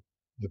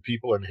the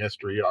people in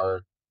history,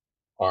 our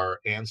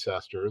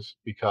ancestors,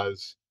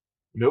 because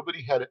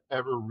nobody had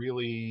ever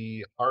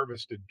really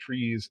harvested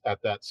trees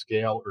at that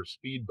scale or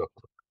speed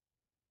before.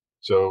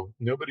 So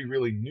nobody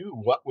really knew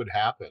what would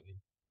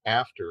happen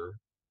after,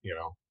 you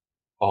know,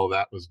 all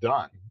that was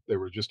done. There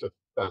were just a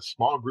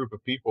small group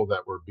of people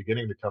that were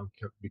beginning to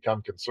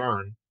become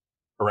concerned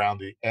around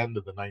the end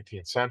of the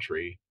 19th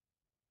century,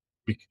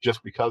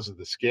 just because of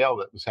the scale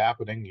that was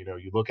happening.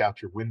 You look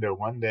out your window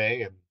one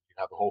day and you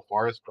have a whole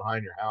forest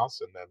behind your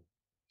house, and then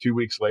 2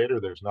 weeks later,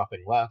 there's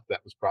nothing left.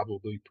 That was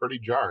probably pretty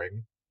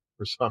jarring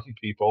for some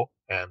people.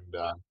 And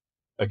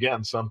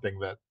again, something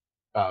that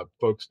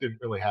folks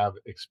didn't really have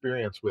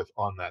experience with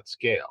on that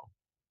scale.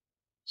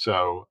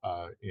 So,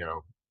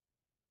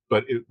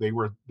 but they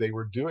were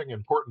doing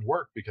important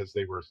work because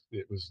it was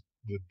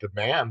the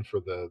demand for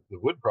the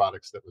wood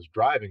products that was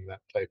driving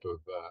that type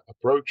of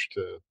approach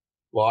to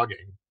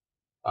logging.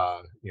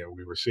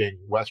 We were seeing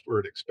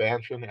westward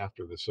expansion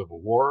after the Civil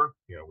War.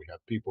 We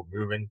have people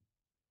moving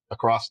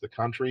across the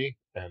country,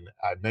 and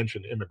I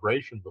mentioned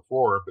immigration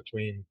before.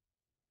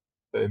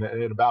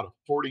 In about a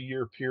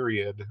 40-year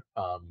period,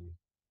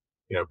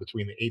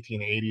 between the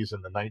 1880s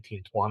and the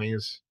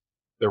 1920s,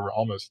 there were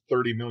almost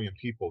 30 million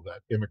people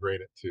that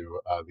immigrated to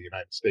the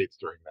United States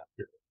during that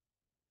period.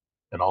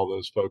 And all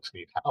those folks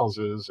need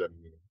houses and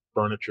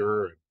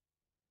furniture, and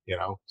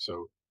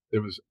so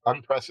there was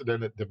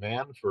unprecedented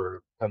demand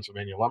for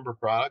Pennsylvania lumber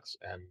products,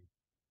 and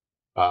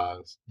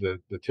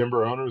the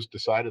timber owners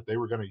decided they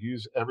were going to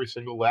use every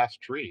single last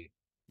tree.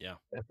 Yeah.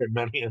 And in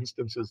many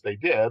instances, they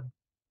did,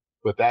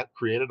 but that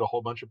created a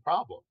whole bunch of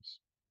problems.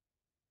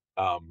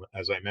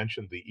 As I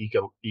mentioned, the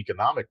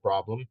economic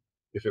problem.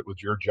 If it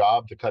was your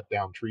job to cut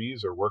down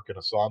trees or work in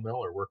a sawmill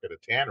or work at a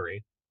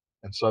tannery,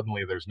 and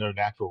suddenly there's no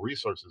natural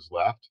resources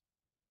left,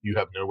 you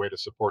have no way to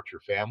support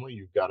your family.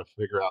 You've got to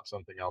figure out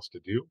something else to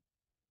do.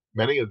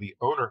 Many of the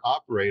owner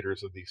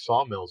operators of these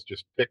sawmills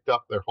just picked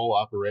up their whole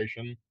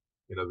operation.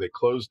 They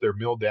closed their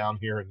mill down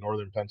here in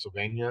northern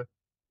Pennsylvania.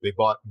 They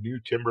bought new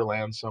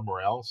timberland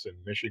somewhere else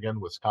in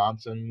Michigan,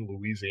 Wisconsin,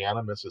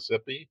 Louisiana,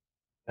 Mississippi,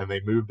 and they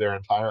moved their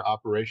entire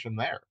operation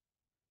there.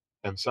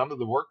 And some of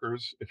the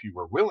workers, if you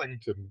were willing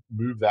to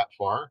move that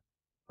far,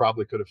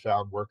 probably could have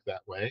found work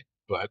that way.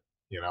 But,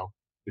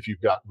 if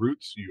you've got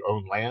roots, you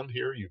own land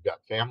here, you've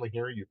got family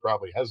here, you're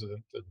probably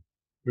hesitant to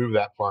move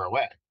that far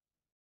away.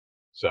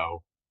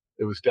 So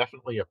it was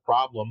definitely a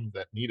problem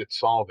that needed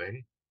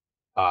solving.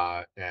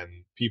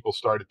 And people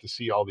started to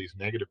see all these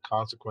negative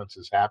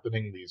consequences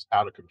happening, these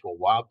out of control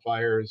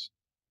wildfires,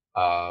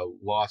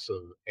 loss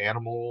of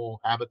animal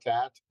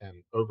habitat,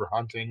 and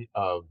overhunting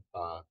of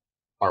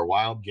our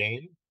wild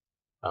game.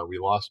 We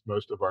lost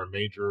most of our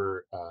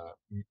major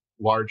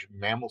large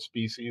mammal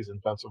species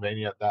in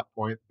Pennsylvania at that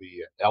point.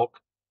 The elk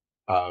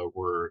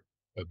were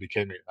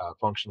became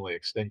functionally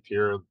extinct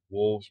here.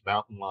 Wolves,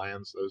 mountain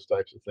lions, those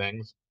types of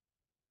things.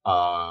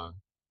 Uh,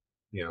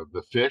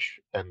 the fish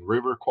and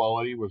river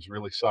quality was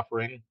really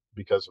suffering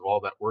because of all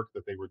that work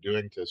that they were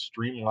doing to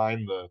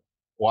streamline the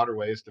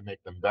waterways to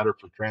make them better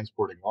for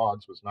transporting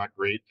logs was not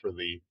great for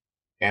the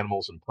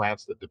animals and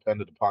plants that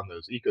depended upon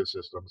those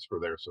ecosystems for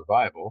their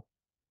survival.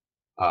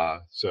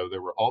 So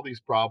there were all these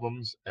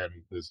problems, and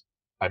this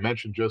I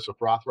mentioned Joseph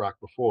Rothrock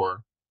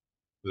before.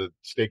 The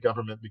state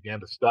government began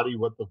to study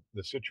what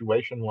the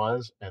situation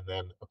was and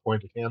then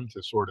appointed him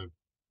to sort of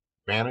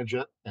manage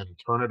it and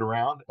turn it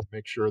around and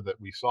make sure that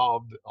we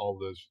solved all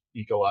those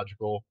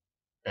ecological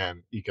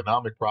and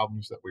economic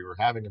problems that we were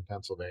having in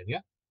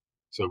Pennsylvania.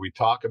 So we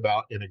talk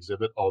about in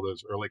exhibit all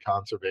those early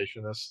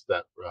conservationists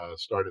that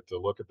started to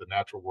look at the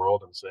natural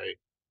world and say,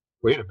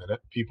 wait a minute,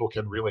 people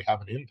can really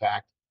have an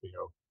impact.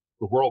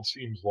 The world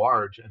seems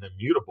large and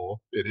immutable.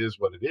 It is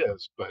what it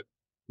is, but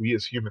we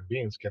as human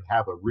beings can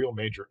have a real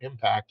major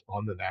impact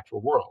on the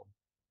natural world.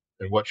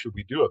 And what should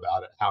we do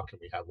about it? How can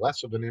we have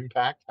less of an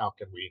impact? How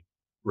can we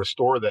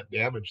restore that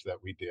damage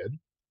that we did?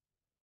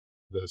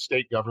 The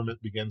state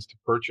government begins to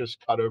purchase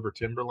cut over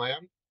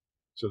timberland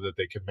so that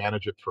they can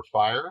manage it for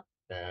fire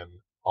and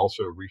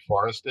also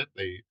reforest it.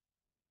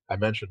 I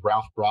mentioned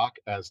Ralph Brock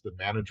as the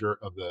manager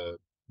of the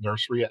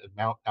nursery at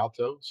Mount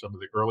Alto. Some of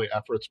the early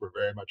efforts were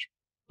very much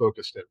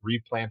focused at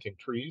replanting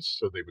trees.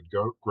 So they would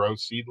go grow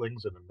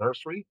seedlings in a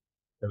nursery,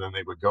 and then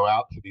they would go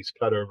out to these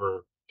cut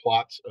over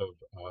plots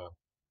of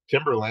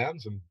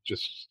timberlands and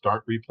just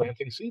start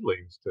replanting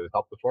seedlings to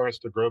help the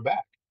forest to grow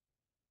back,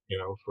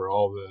 for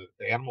all the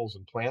animals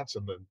and plants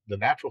and the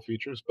natural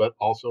features, but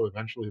also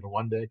eventually to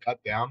one day cut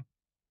down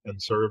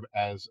and serve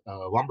as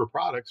lumber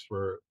products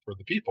for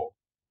the people.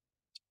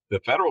 The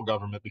federal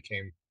government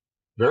became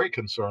very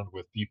concerned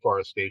with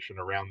deforestation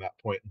around that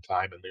point in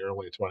time in the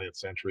early 20th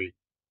century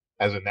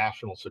as a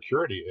national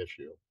security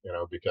issue,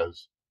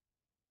 because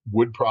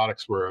wood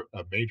products were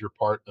a major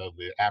part of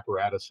the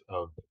apparatus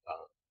of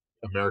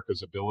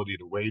America's ability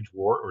to wage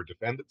war or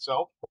defend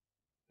itself.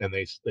 And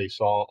they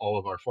saw all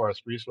of our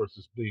forest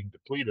resources being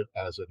depleted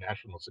as a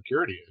national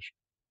security issue.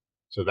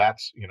 So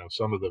that's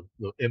some of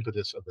the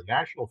impetus of the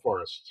National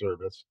Forest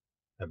Service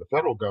and the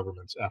federal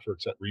government's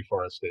efforts at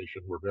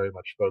reforestation were very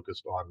much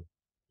focused on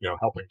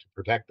helping to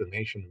protect the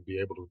nation and be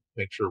able to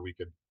make sure we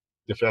could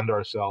defend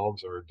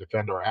ourselves or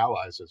defend our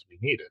allies as we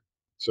need it.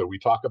 So we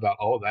talk about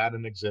all of that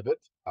in exhibit.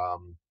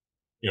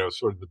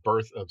 Sort of the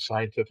birth of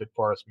scientific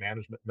forest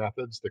management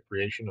methods, the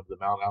creation of the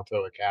Mount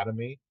Alto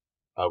Academy.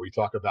 We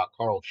talk about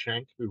Carl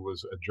Schenk, who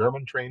was a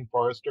German trained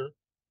forester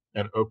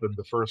and opened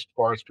the first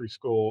forestry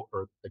school,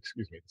 or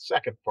excuse me, the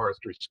second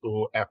forestry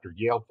school after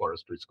Yale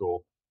Forestry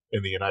School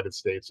in the United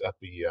States at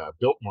the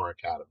Biltmore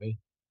Academy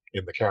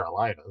in the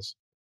Carolinas.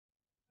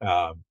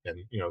 And,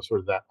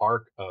 sort of that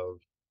arc of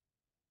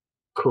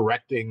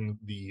correcting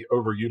the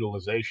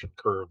overutilization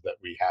curve that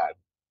we had.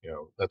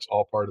 That's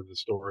all part of the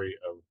story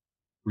of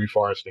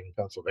reforesting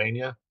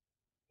Pennsylvania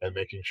and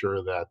making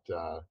sure that,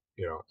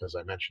 as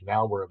I mentioned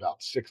now, we're about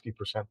 60%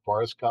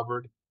 forest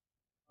covered.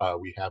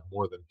 We have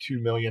more than 2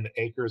 million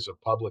acres of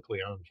publicly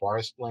owned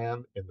forest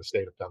land in the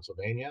state of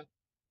Pennsylvania.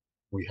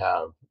 We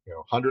have,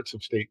 hundreds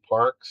of state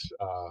parks,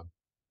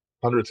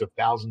 hundreds of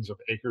thousands of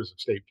acres of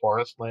state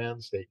forest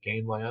land, state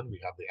game land.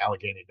 We have the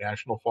Allegheny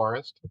National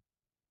Forest.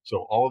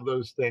 So all of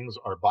those things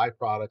are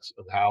byproducts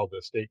of how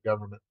the state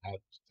government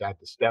had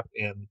to step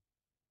in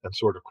and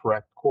sort of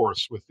correct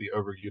course with the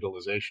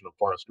overutilization of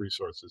forest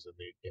resources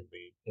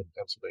in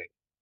Pennsylvania.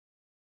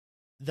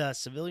 The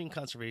Civilian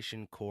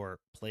Conservation Corps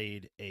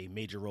played a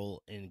major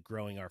role in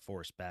growing our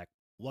forest back.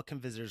 What can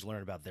visitors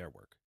learn about their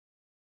work?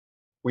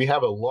 We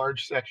have a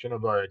large section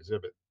of our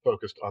exhibit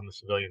focused on the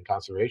Civilian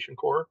Conservation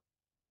Corps,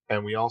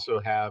 and we also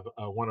have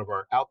one of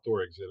our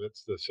outdoor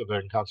exhibits, the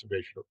Civilian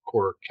Conservation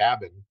Corps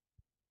cabin,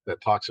 that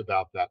talks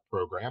about that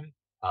program.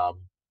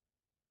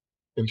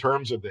 In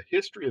terms of the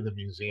history of the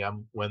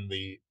museum, when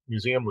the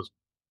museum was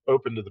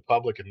opened to the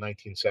public in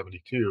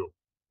 1972,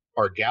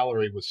 our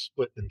gallery was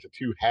split into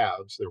two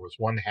halves. There was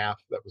one half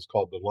that was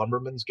called the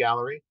Lumberman's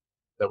Gallery,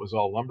 that was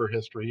all lumber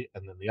history,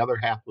 and then the other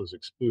half was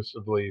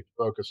exclusively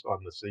focused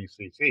on the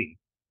CCC,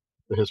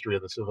 the history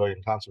of the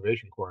Civilian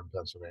Conservation Corps in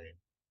Pennsylvania.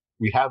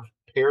 We have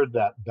pared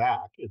that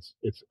back. It's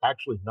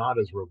actually not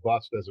as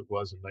robust as it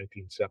was in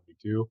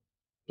 1972,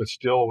 but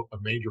still a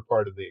major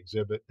part of the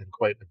exhibit and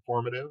quite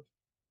informative.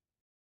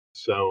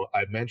 So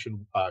I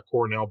mentioned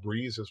Cornell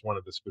Breeze is one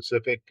of the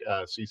specific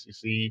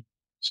CCC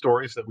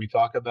stories that we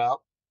talk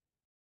about,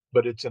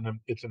 but it's an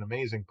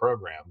amazing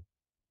program.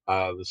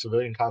 The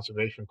Civilian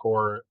Conservation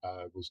Corps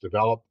was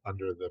developed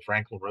under the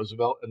Franklin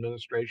Roosevelt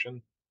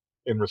administration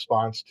in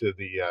response to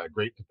the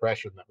Great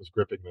Depression that was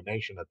gripping the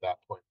nation at that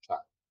point in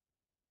time.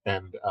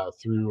 And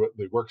through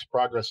the Works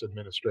Progress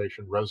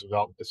Administration,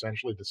 Roosevelt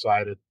essentially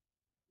decided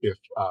if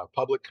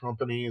public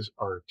companies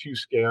are too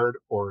scared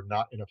or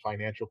not in a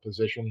financial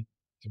position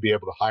to be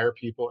able to hire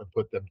people and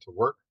put them to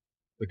work,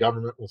 the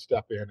government will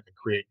step in and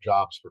create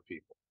jobs for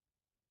people.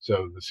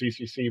 So the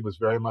CCC was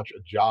very much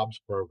a jobs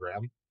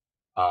program.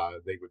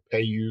 They would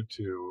pay you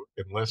to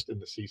enlist in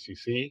the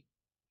CCC.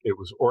 It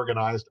was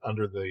organized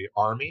under the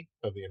Army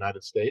of the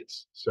United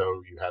States.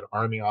 So you had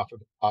Army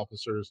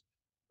officers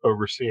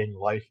overseeing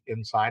life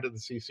inside of the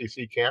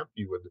CCC camp.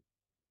 You would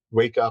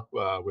wake up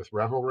with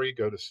revelry,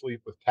 go to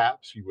sleep with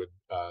taps. You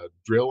would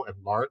drill and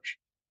march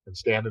and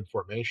stand in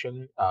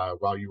formation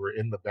while you were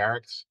in the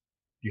barracks.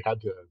 You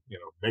had to,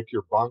 make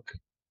your bunk,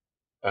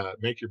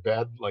 make your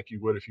bed like you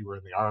would if you were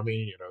in the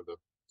army.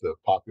 The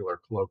popular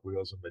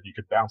colloquialism that you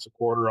could bounce a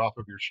quarter off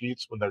of your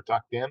sheets when they're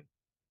tucked in.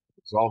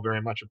 It's all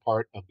very much a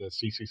part of the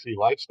CCC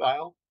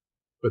lifestyle.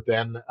 But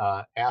then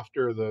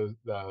after the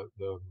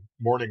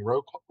morning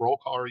roll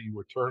call, you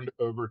were turned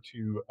over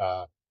to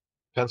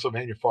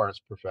Pennsylvania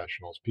forest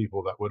professionals,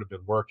 people that would have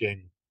been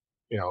working,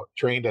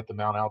 trained at the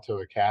Mount Alto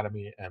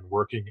Academy and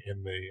working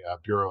in the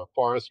Bureau of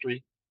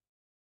Forestry.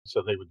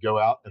 So they would go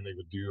out and they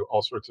would do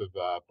all sorts of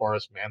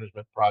forest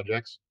management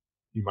projects.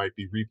 You might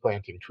be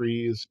replanting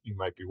trees. You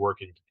might be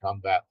working to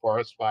combat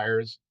forest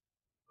fires.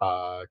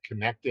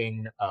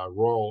 Connecting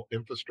rural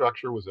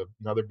infrastructure was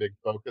another big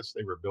focus.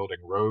 They were building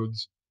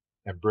roads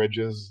and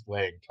bridges,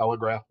 laying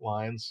telegraph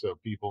lines so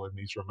people in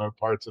these remote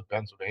parts of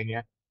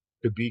Pennsylvania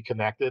could be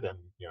connected. And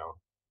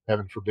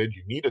heaven forbid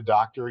you need a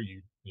doctor,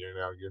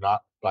 you're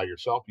not by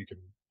yourself. You can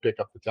pick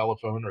up the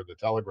telephone or the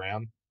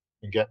telegram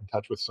and get in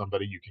touch with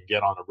somebody. You can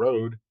get on a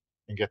road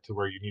and get to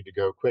where you need to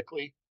go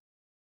quickly.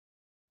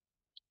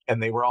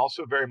 And they were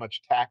also very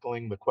much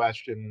tackling the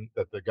question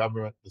that the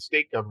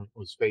state government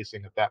was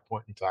facing at that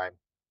point in time.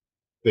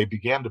 They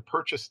began to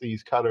purchase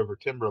these cut over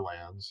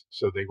timberlands,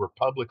 so they were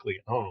publicly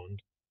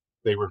owned.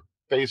 They were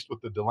faced with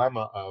the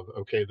dilemma of,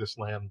 okay, this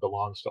land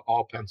belongs to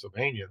all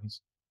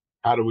Pennsylvanians.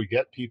 How do we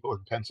get people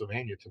in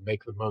Pennsylvania to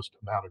make the most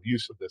amount of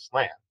use of this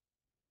land?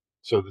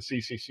 So the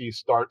CCC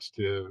starts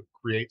to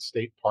create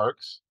state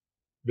parks,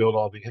 build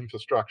all the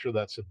infrastructure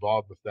that's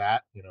involved with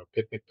that,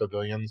 picnic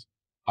pavilions,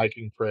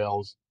 hiking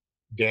trails,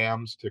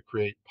 dams to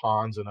create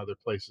ponds and other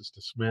places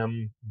to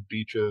swim,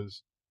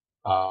 beaches,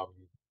 um,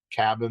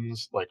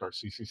 cabins like our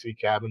CCC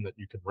cabin that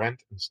you can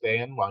rent and stay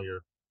in while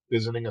you're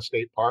visiting a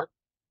state park.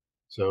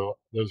 So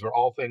those are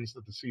all things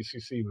that the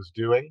CCC was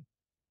doing.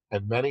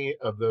 And many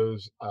of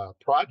those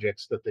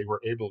projects that they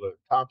were able to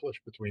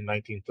accomplish between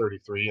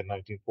 1933 and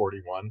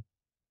 1941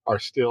 are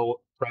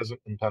still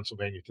present in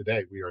Pennsylvania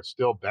today. We are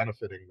still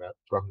benefiting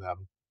from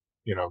them,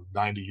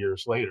 90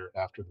 years later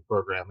after the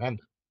program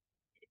ended.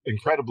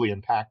 Incredibly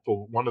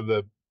impactful. One of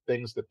the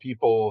things that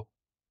people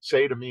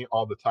say to me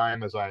all the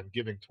time as I'm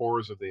giving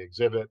tours of the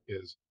exhibit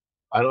is,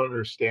 I don't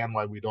understand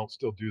why we don't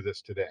still do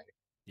this today.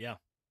 Yeah.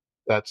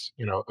 That's,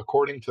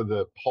 according to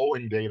the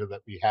polling data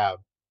that we have,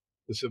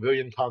 the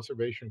Civilian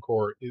Conservation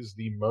Corps is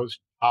the most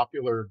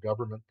popular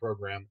government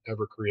program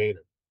ever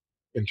created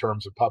in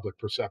terms of public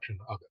perception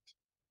of it.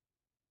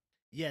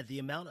 Yeah, the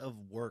amount of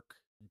work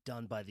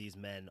done by these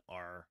men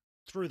are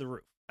through the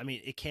roof. I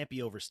mean, it can't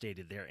be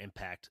overstated their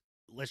impact.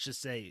 Let's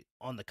just say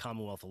on the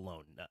Commonwealth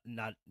alone,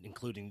 not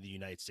including the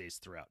United States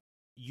throughout.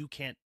 You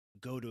can't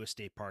go to a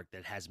state park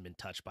that hasn't been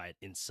touched by it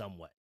in some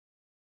way.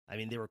 I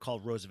mean, they were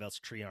called Roosevelt's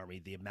Tree Army.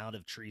 The amount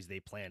of trees they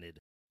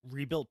planted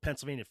rebuilt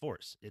Pennsylvania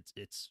forests.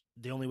 It's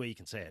the only way you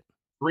can say it.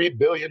 3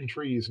 billion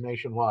trees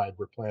nationwide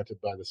were planted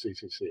by the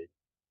CCC.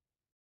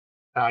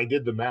 I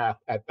did the math.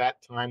 At that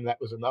time, that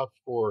was enough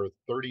for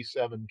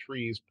 37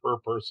 trees per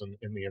person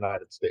in the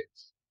United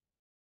States.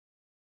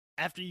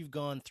 After you've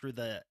gone through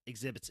the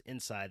exhibits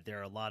inside, there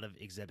are a lot of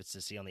exhibits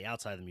to see on the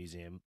outside of the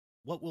museum.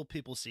 What will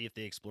people see if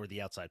they explore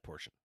the outside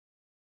portion?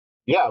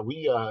 Yeah,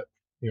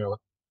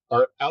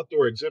 our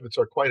outdoor exhibits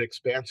are quite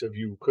expansive.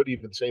 You could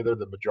even say they're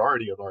the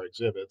majority of our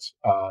exhibits.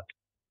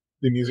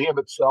 The museum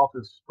itself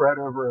is spread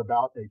over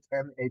about a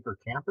 10-acre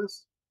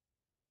campus.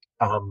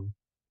 Um,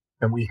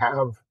 and we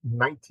have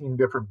 19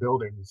 different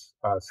buildings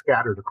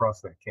scattered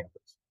across that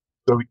campus.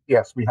 So,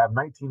 yes, we have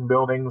 19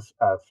 buildings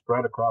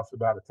spread across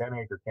about a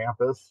 10-acre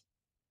campus.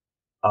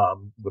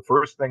 The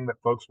first thing that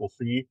folks will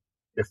see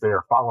if they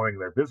are following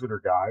their visitor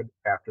guide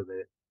after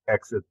they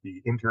exit the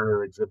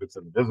interior exhibits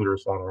in the visitor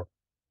center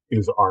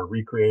is our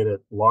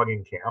recreated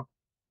logging camp.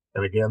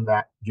 And again,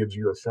 that gives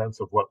you a sense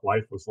of what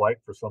life was like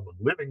for someone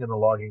living in a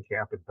logging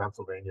camp in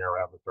Pennsylvania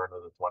around the turn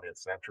of the 20th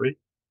century.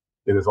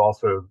 It is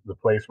also the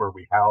place where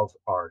we house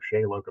our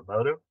Shay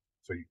locomotive.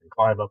 So you can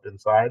climb up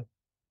inside,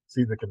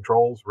 see the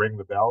controls, ring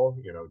the bell,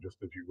 just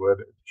as you would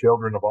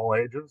children of all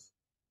ages.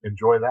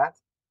 Enjoy that.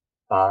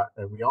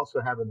 And we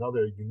also have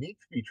another unique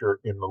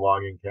feature in the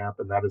logging camp,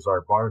 and that is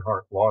our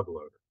Barnhart log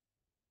loader.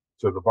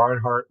 So the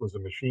Barnhart was a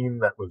machine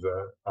that was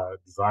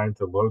designed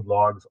to load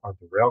logs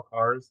onto rail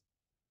cars.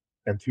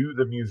 And to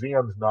the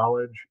museum's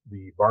knowledge,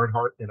 the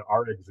Barnhart in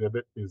our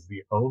exhibit is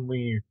the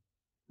only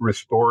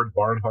restored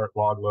Barnhart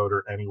log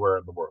loader anywhere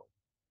in the world.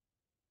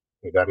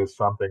 That is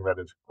something that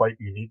is quite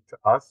unique to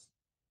us.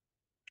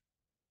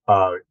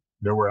 Uh,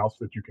 Nowhere else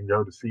that you can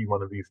go to see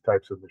one of these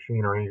types of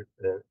machinery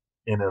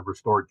in a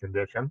restored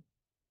condition.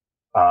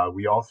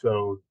 We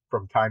also,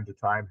 from time to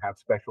time, have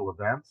special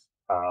events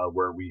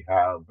where we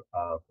have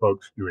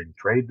folks doing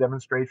trade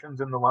demonstrations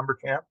in the lumber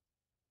camp.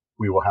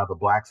 We will have a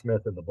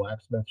blacksmith in the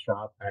blacksmith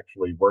shop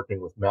actually working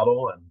with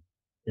metal and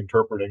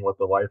interpreting what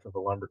the life of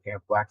a lumber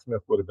camp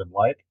blacksmith would have been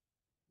like.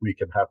 We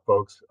can have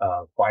folks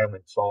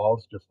filing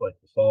saws just like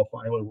the saw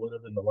filer would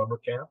have in the lumber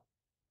camp.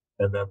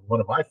 And then one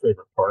of my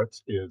favorite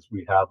parts is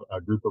we have a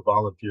group of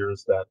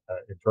volunteers that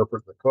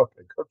interpret the cook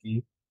and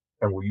cookie,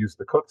 and we'll use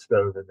the cook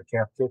stove in the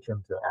camp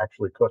kitchen to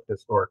actually cook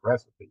historic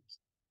recipes.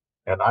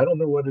 And I don't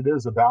know what it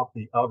is about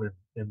the oven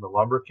in the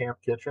lumber camp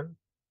kitchen.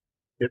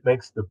 It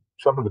makes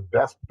some of the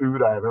best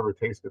food I have ever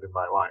tasted in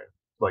my life.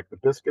 Like the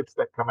biscuits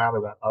that come out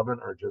of that oven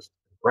are just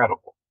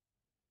incredible.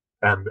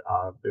 And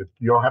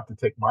you don't have to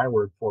take my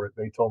word for it.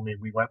 They told me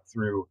we went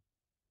through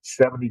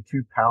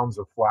 72 pounds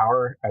of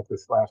flour at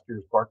this last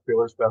year's Bark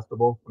Peelers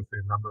Festival with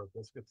the number of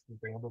biscuits that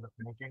they ended up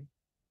making,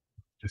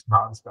 just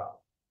nonstop.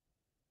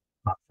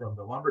 From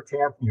the lumber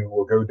camp, you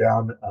will go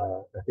down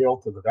a hill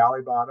to the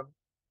valley bottom,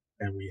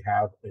 and we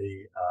have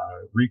a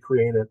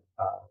recreated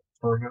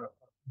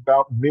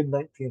about mid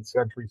 19th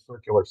century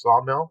circular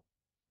sawmill.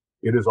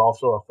 It is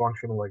also a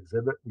functional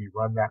exhibit. We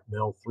run that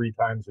mill 3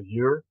 times a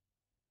year,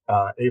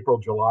 April,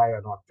 July,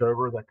 and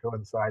October. That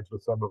coincides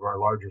with some of our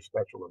larger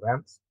special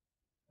events.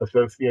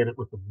 Associated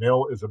with the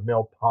mill is a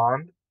mill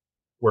pond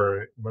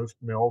where most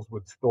mills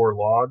would store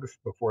logs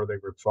before they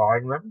were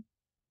sawing them.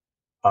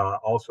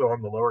 Also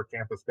on the lower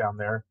campus down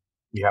there,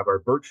 we have our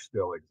birch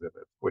still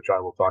exhibit, which I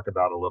will talk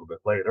about a little bit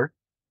later.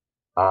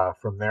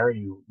 From there,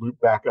 you loop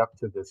back up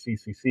to the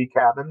CCC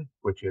cabin,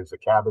 which is a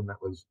cabin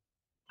that was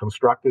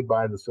constructed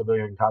by the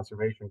Civilian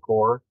Conservation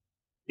Corps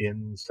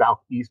in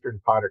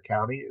southeastern Potter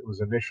County. It was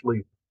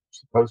initially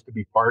supposed to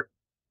be part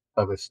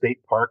of a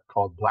state park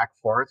called Black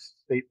Forest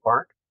State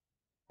Park.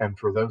 And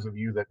for those of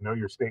you that know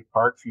your state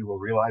parks, you will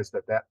realize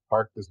that that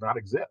park does not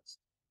exist.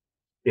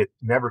 It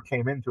never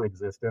came into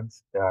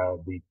existence.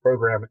 The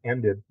program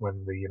ended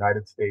when the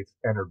United States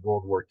entered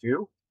World War II,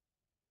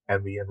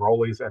 and the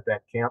enrollees at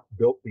that camp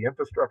built the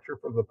infrastructure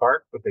for the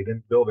park, but they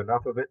didn't build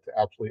enough of it to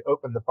actually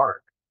open the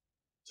park.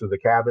 So the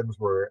cabins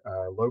were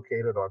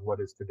located on what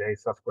is today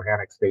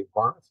Susquehannock State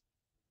Forest,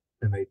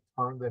 and they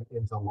turned them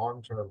into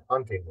long-term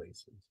hunting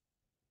leases.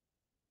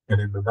 And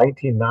in the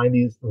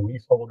 1990s, the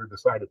leaseholder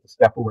decided to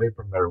step away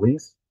from their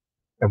lease,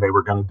 and they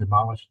were going to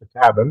demolish the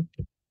cabin.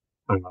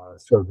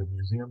 So the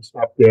museum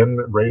stepped in,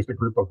 raised a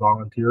group of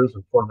volunteers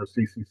and former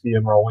CCC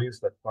enrollees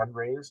that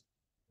fundraised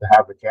to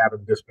have the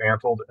cabin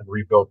dismantled and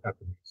rebuilt at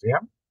the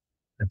museum.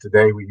 And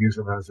today we use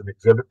it as an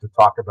exhibit to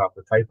talk about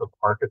the type of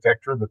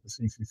architecture that the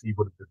CCC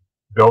would have been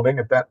building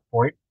at that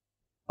point.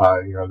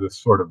 This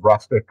sort of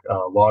rustic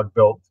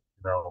log-built,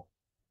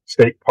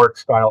 state park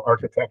style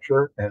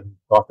architecture, and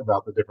talk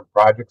about the different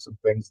projects and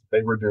things that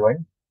they were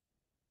doing.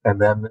 And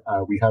then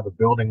we have a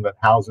building that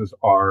houses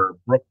our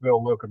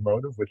Brookville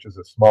locomotive, which is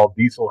a small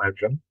diesel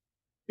engine.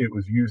 It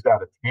was used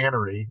at a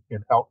tannery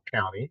in Elk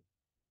County,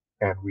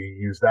 and we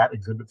use that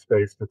exhibit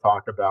space to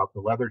talk about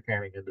the leather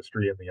tanning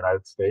industry in the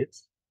United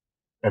States.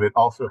 And it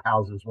also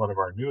houses one of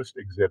our newest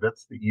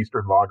exhibits, the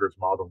Eastern Loggers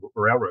Model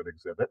Railroad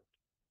exhibit,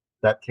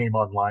 that came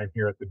online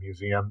here at the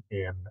museum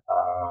in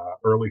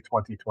early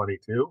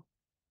 2022.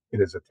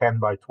 It is a 10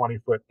 by 20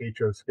 foot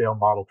HO scale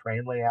model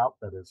train layout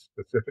that is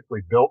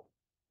specifically built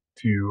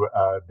to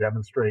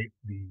demonstrate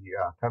the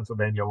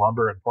Pennsylvania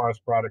lumber and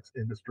forest products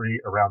industry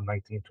around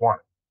 1920.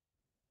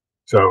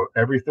 So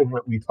everything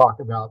that we talk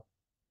about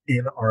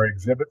in our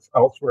exhibits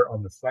elsewhere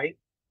on the site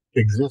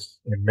exists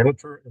in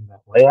miniature in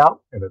that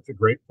layout, and it's a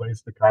great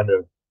place to kind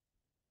of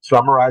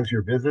summarize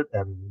your visit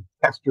and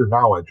test your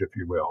knowledge, if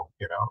you will.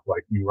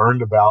 Like you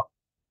learned about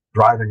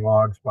driving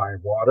logs by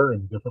water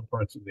in different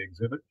parts of the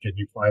exhibit. Can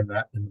you find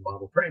that in the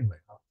model train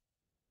layout?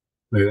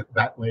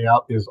 That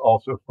layout is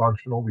also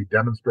functional. We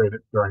demonstrate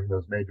it during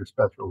those major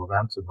special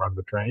events and run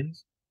the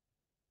trains.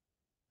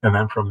 And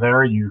then from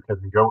there, you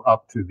can go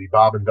up to the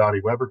Bob and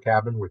Dottie Weber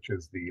cabin, which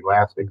is the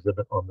last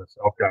exhibit on the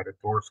self-guided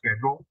tour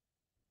schedule.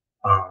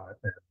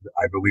 And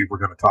I believe we're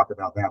going to talk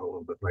about that a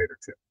little bit later,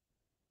 too.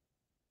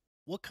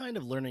 What kind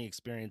of learning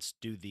experience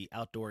do the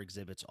outdoor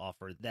exhibits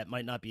offer that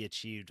might not be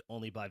achieved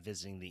only by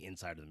visiting the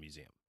inside of the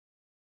museum?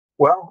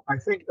 Well, I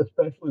think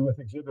especially with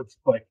exhibits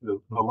like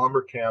the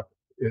lumber camp,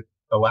 it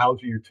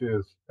allows you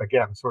to,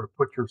 again, sort of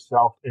put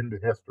yourself into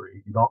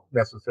history. You don't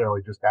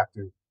necessarily just have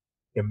to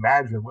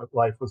imagine what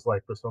life was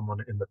like for someone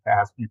in the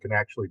past. You can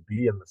actually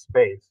be in the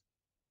space,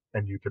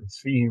 and you can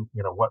see,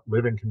 what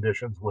living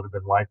conditions would have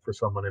been like for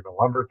someone in a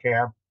lumber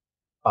camp.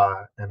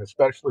 And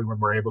especially when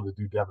we're able to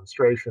do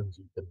demonstrations,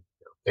 you can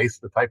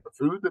taste the type of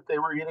food that they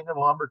were eating in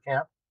lumber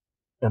camp.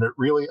 And it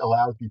really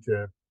allows you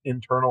to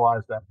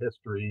internalize that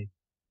history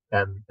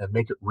and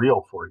make it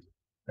real for you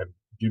and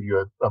give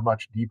you a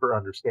much deeper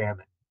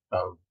understanding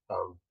of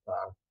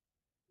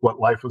what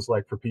life was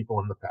like for people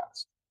in the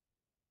past.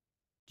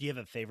 Do you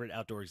have a favorite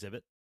outdoor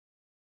exhibit?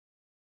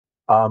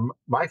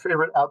 My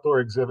favorite outdoor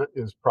exhibit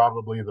is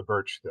probably the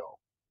birch still,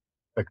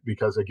 like,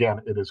 because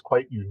again, it is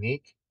quite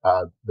unique.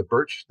 The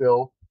birch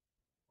still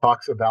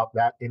talks about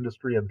that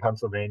industry in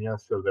Pennsylvania.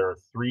 So there are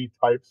three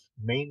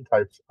main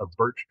types of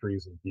birch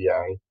trees in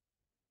PA.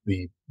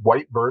 The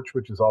white birch,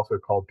 which is also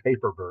called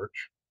paper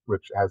birch,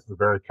 which has the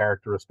very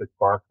characteristic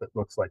bark that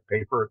looks like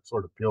paper. It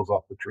sort of peels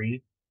off the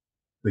tree.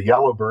 The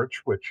yellow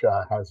birch, which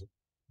has,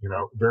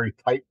 very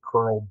tight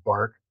curled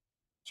bark,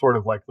 sort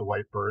of like the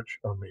white birch,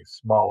 only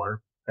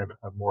smaller and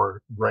a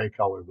more gray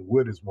color. The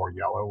wood is more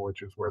yellow,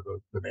 which is where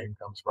the name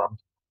comes from.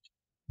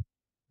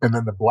 And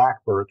then the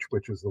black birch,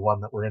 which is the one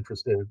that we're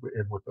interested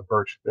in with the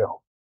birch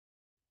still.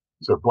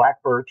 So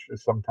black birch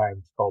is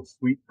sometimes called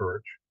sweet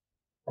birch.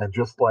 And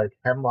just like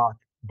hemlock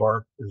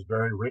bark is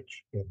very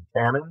rich in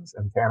tannins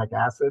and tannic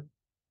acid,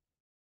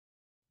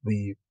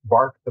 the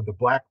bark of the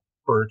black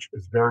birch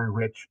is very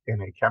rich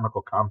in a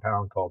chemical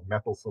compound called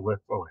methyl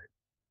salicylate.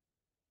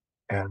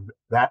 And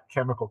that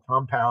chemical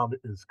compound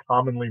is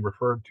commonly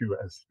referred to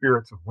as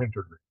spirits of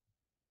wintergreen.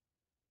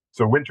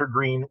 So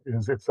wintergreen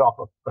is itself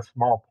a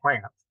small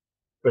plant,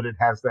 but it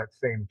has that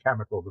same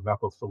chemical, the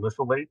methyl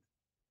salicylate.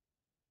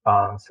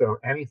 So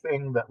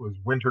anything that was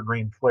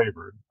wintergreen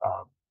flavored,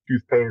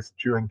 toothpaste,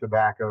 chewing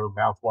tobacco,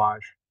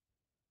 mouthwash,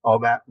 all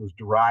that was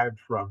derived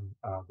from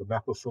the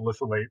methyl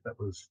salicylate that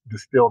was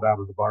distilled out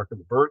of the bark of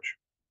the birch.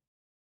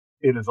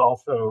 It is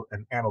also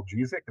an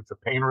analgesic, it's a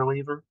pain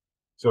reliever.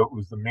 So it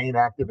was the main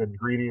active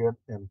ingredient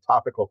in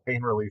topical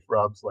pain relief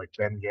rubs like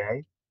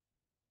Bengay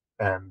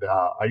and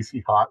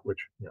Icy Hot, which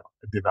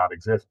did not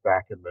exist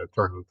back in the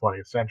turn of the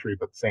 20th century,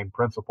 but same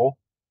principle.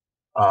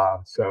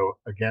 So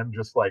again,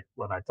 just like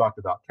when I talked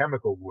about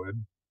chemical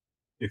wood,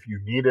 if you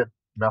needed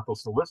methyl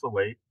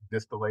salicylate,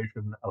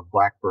 distillation of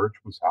black birch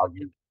was how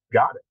you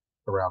got it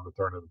around the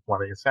turn of the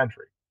 20th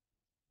century.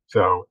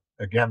 So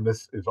again,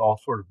 this is all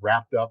sort of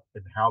wrapped up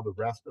in how the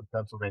rest of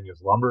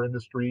Pennsylvania's lumber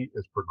industry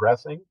is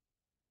progressing.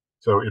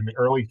 So in the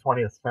early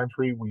 20th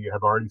century, we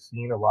have already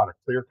seen a lot of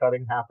clear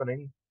cutting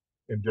happening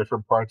in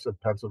different parts of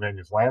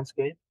Pennsylvania's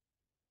landscape.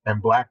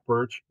 And black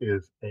birch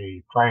is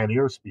a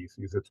pioneer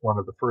species. It's one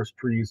of the first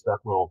trees that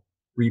will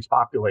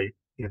repopulate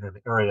in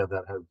an area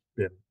that has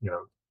been,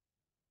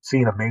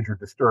 seen a major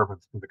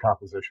disturbance to the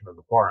composition of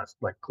the forest,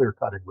 like clear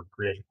cutting would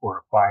create for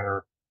a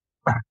fire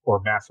or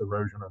mass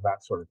erosion or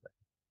that sort of thing.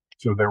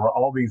 So there were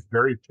all these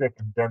very thick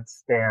and dense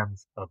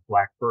stands of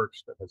black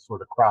birch that has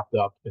sort of cropped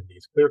up in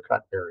these clear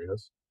cut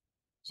areas.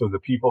 So the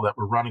people that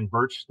were running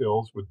birch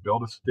stills would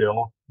build a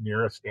still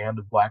near a stand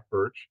of black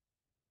birch.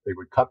 They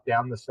would cut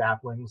down the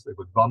saplings, they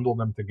would bundle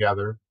them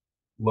together,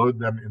 load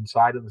them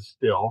inside of the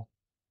still,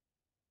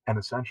 and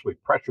essentially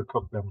pressure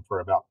cook them for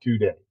about 2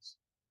 days.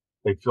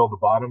 They'd fill the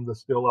bottom of the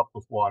still up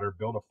with water,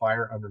 build a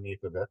fire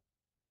underneath of it.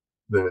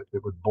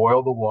 It would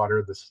boil the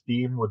water, the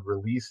steam would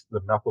release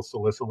the methyl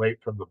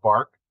salicylate from the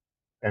bark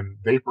and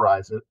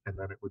vaporize it, and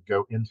then it would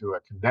go into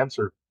a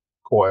condenser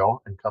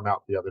coil and come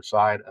out the other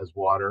side as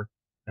water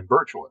and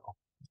birch oil.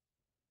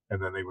 And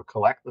then they would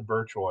collect the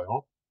birch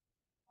oil.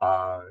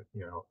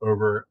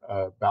 Over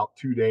about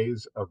 2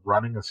 days of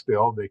running a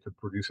still, they could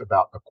produce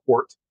about a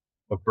quart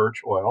of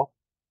birch oil,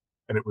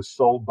 and it was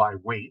sold by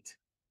weight.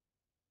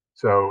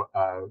 So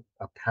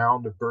a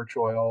pound of birch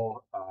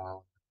oil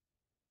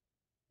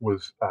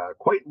was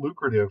quite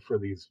lucrative for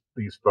these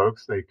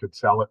folks. They could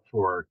sell it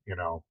for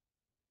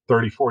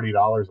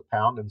 $30-$40 a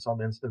pound in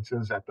some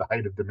instances at the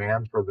height of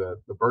demand for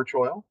the birch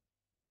oil.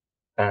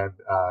 And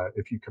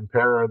if you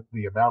compare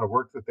the amount of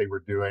work that they were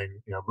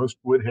doing, most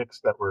wood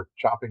hicks that were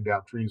chopping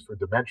down trees for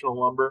dimensional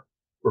lumber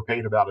were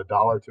paid about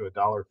 $1 to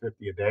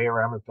 $1.50 a day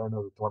around the turn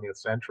of the 20th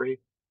century.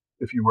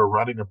 If you were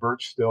running a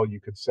birch still,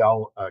 you could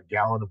sell a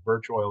gallon of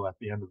birch oil at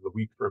the end of the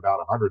week for about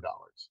 $100.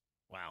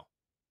 Wow.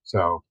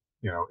 So,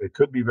 it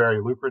could be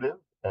very lucrative,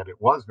 and it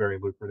was very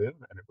lucrative,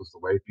 and it was the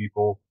way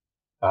people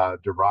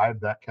derived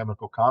that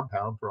chemical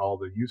compound for all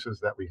the uses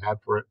that we had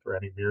for it for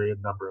any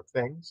myriad number of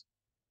things.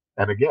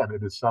 And again,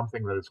 it is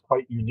something that is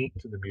quite unique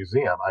to the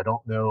museum. I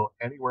don't know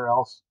anywhere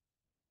else,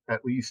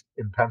 at least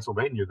in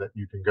Pennsylvania, that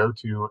you can go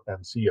to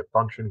and see a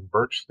functioning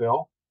birch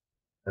still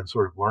and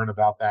sort of learn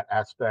about that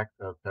aspect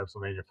of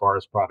Pennsylvania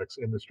forest products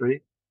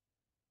industry.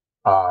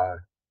 Uh,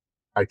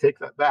 I take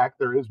that back.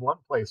 There is one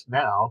place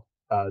now.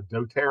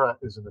 doTERRA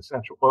is an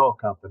essential oil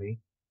company,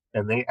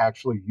 and they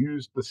actually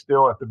used the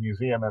still at the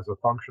museum as a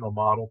functional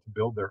model to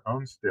build their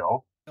own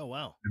still. Oh,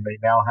 wow. And they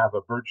now have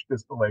a birch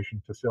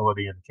distillation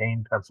facility in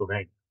Kane,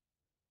 Pennsylvania.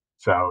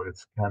 So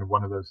it's kind of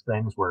one of those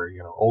things where,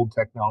 old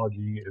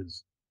technology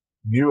is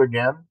new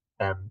again.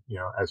 And,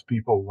 as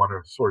people want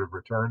to sort of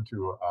return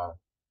to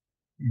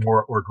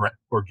more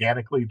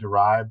organically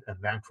derived and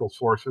natural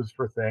sources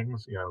for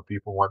things,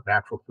 people want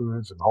natural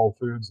foods and whole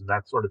foods and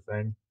that sort of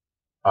thing.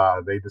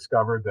 They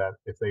discovered that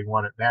if they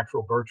wanted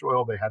natural birch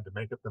oil, they had to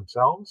make it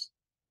themselves.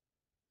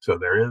 So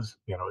there is,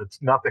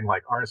 it's nothing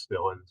like ours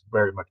still, and it's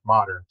very much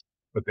modern,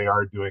 but they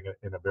are doing it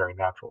in a very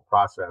natural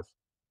process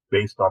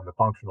based on the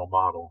functional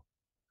model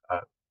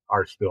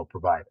are still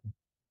providing.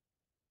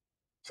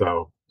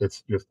 So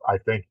it's just, I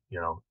think,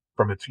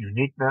 from its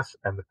uniqueness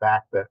and the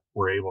fact that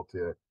we're able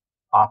to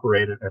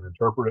operate it and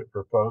interpret it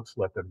for folks,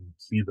 let them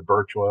see the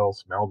birch oil,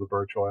 smell the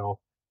birch oil.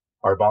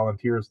 Our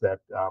volunteers that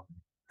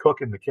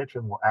cook in the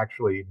kitchen will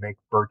actually make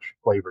birch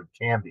flavored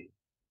candy.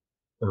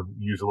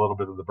 Use a little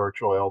bit of the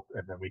birch oil,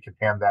 and then we can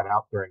hand that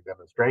out during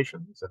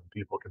demonstrations, and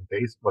people can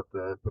taste what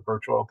the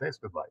birch oil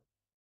tasted like.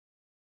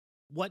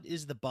 What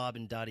is the Bob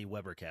and Dottie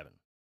Weber cabin?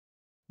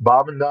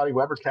 Bob and Dottie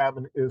Weber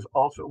cabin is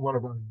also one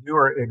of our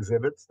newer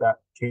exhibits that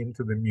came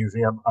to the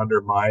museum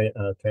under my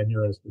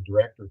tenure as the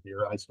director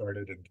here. I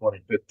started in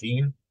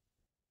 2015,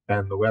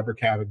 and the Weber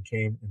cabin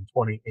came in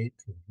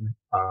 2018.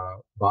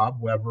 Bob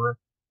Weber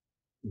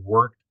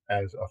worked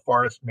as a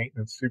forest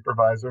maintenance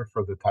supervisor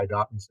for the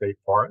Tydoton State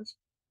Forest.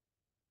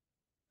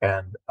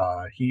 And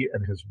he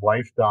and his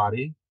wife,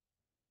 Dottie,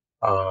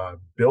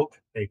 built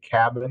a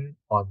cabin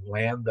on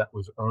land that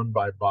was owned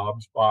by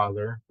Bob's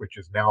father, which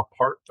is now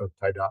part of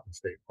Tydoton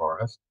State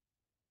Forest.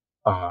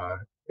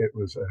 It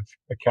was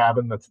a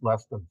cabin that's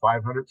less than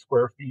 500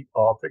 square feet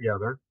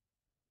altogether.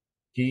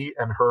 He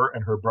and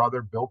her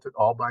brother built it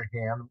all by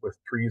hand with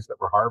trees that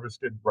were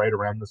harvested right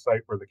around the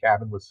site where the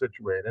cabin was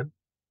situated.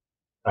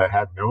 It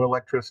had no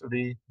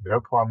electricity, no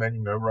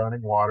plumbing, no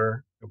running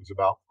water. It was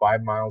about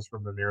 5 miles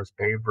from the nearest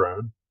paved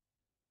road.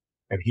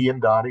 And he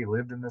and Dottie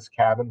lived in this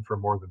cabin for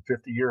more than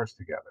 50 years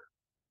together.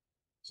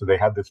 So they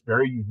had this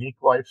very unique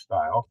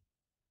lifestyle.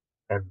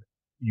 And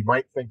you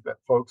might think that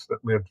folks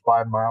that lived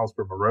 5 miles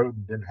from a road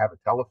and didn't have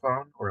a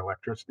telephone or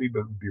electricity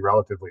would be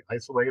relatively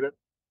isolated,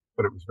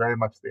 but it was very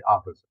much the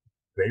opposite.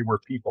 They were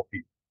people.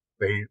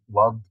 They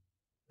loved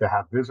to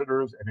have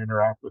visitors and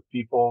interact with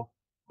people.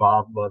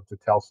 Bob loved to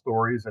tell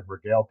stories and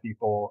regale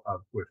people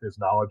with his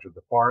knowledge of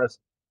the forest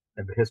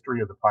and the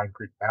history of the Pine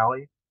Creek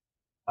Valley.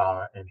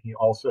 And he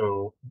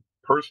also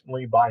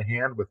personally, by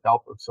hand, with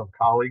help of some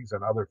colleagues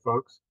and other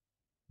folks,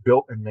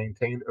 built and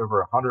maintained over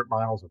 100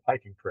 miles of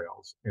hiking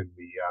trails in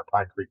the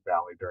Pine Creek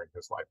Valley during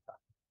his lifetime.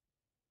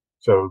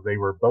 So they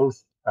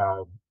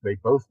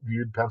both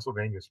viewed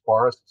Pennsylvania's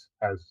forests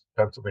as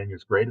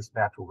Pennsylvania's greatest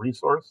natural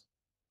resource,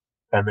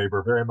 and they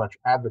were very much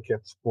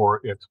advocates for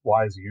its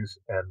wise use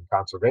and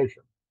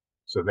conservation.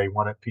 So they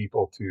wanted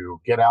people to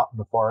get out in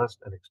the forest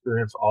and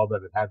experience all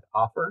that it had to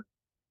offer.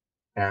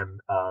 And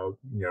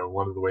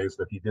one of the ways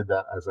that he did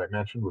that, as I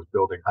mentioned, was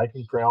building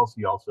hiking trails.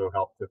 He also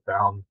helped to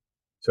found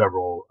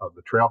several of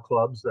the trail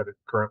clubs that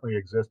currently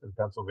exist in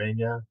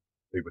Pennsylvania.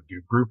 They would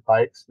do group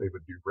hikes, they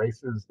would do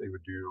races, they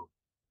would do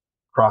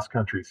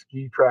cross-country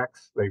ski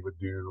treks, they would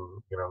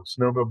do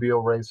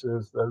snowmobile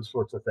races, those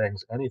sorts of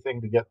things.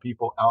 Anything to get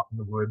people out in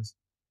the woods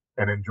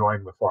and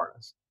enjoying the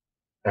forest.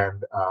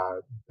 And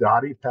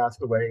Dottie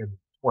passed away in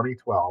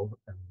 2012,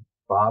 and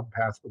Bob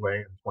passed away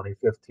in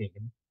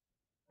 2015.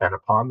 And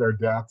upon their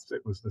deaths,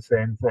 it was the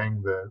same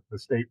thing. The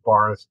state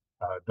forest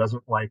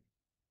doesn't like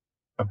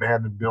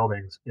abandoned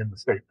buildings in the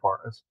state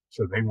forest.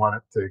 So they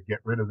wanted to get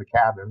rid of the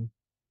cabin.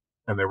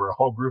 And there were a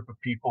whole group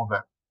of people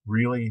that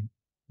really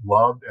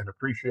loved and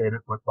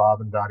appreciated what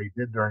Bob and Dottie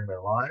did during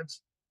their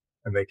lives.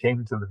 And they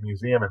came to the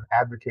museum and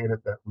advocated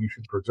that we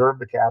should preserve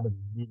the cabin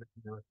and move it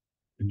here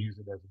and use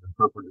it as an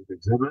interpretive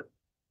exhibit.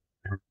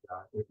 And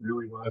it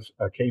really was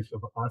a case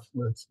of us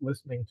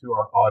listening to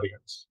our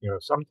audience.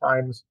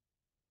 Sometimes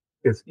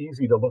it's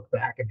easy to look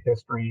back in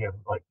history and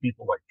like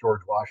people like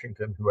George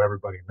Washington, who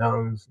everybody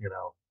knows,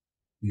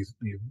 these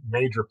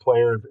major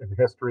players in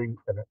history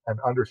and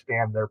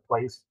understand their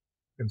place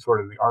in sort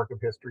of the arc of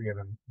history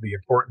and the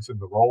importance of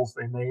the roles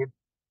they made.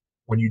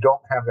 When you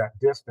don't have that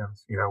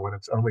distance, when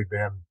it's only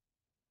been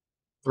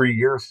 3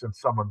 years since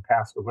someone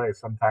passed away,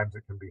 sometimes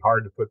it can be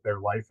hard to put their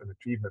life and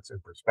achievements in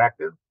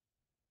perspective.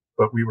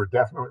 But we were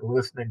definitely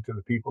listening to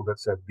the people that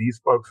said these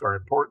folks are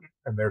important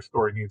and their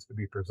story needs to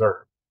be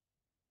preserved.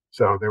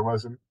 So there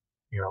wasn't,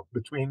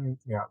 between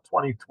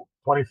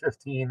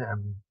 2015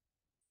 and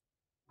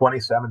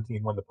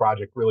 2017, when the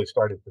project really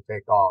started to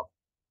take off,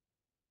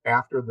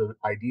 after the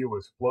idea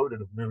was floated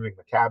of moving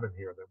the cabin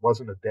here, there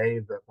wasn't a day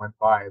that went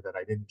by that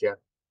I didn't get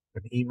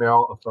an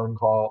email, a phone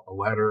call, a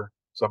letter,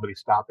 somebody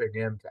stopping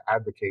in to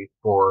advocate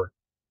for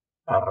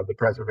the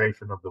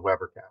preservation of the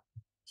Weber cabin.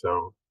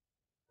 So,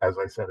 as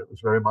I said, it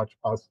was very much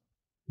us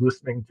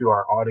listening to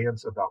our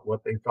audience about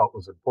what they felt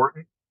was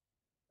important.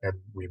 And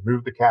we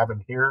moved the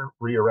cabin here,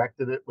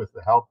 re-erected it with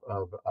the help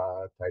of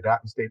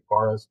Tydoton State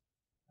Forest,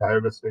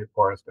 Tioga State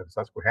Forest, and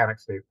Susquehannock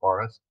State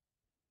Forest.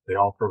 They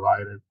all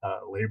provided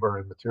labor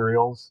and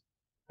materials,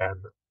 and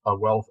a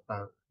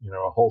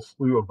whole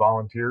slew of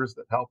volunteers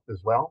that helped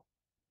as well.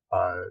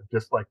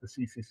 Just like the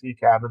CCC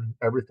cabin,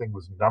 everything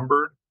was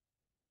numbered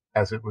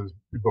as it was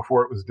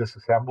before it was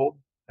disassembled,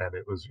 and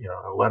it was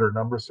a letter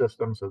number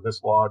system. So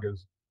this log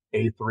is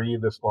A3,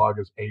 this log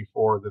is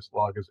A4, this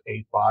log is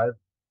A5.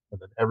 And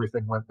then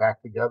everything went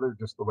back together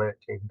just the way it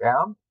came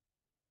down.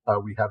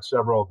 We have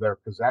several of their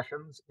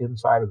possessions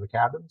inside of the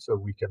cabin, so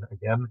we can,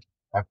 again,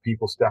 have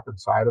people step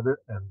inside of it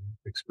and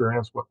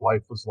experience what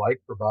life was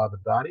like for Bob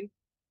and Dottie.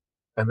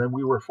 And then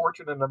we were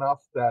fortunate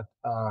enough that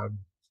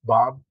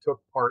Bob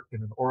took part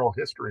in an oral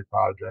history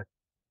project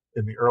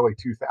in the early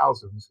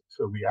 2000s.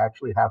 So we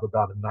actually have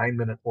about a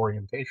 9-minute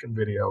orientation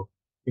video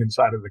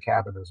inside of the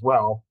cabin as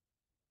well.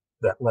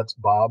 that lets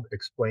Bob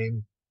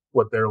explain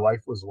what their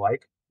life was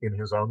like in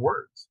his own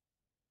words.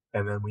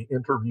 And then we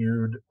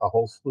interviewed a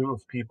whole slew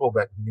of people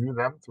that knew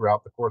them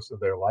throughout the course of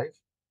their life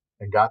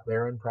and got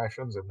their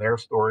impressions and their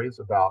stories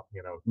about,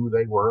 who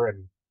they were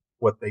and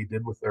what they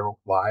did with their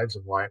lives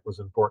and why it was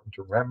important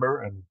to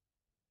remember and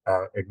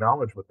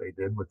acknowledge what they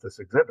did with this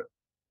exhibit.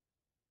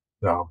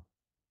 So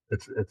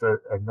it's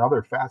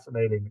another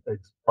fascinating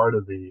part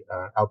of the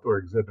outdoor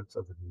exhibits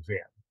of the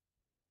museum.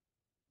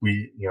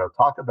 We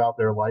talk about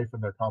their life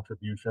and their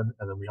contribution,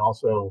 and then we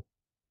also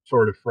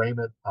sort of frame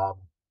it.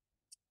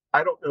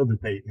 I don't know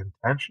that they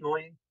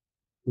intentionally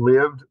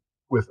lived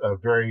with a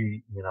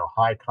very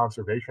high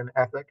conservation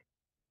ethic,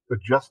 but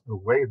just the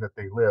way that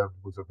they lived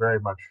was a very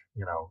much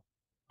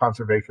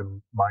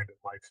conservation minded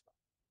lifestyle.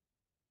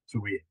 So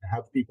we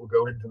have people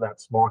go into that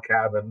small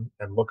cabin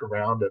and look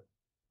around at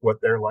what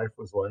their life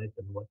was like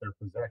and what their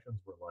possessions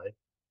were like.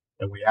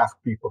 And we ask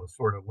people to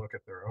sort of look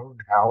at their own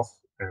house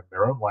and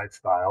their own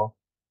lifestyle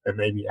and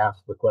maybe ask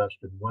the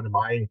question, what am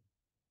I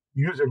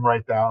using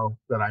right now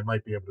that I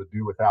might be able to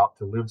do without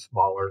to live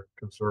smaller,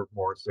 conserve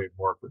more, save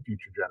more for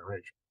future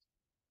generations?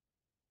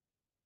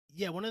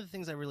 Yeah, one of the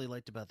things I really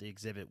liked about the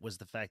exhibit was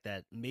the fact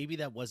that maybe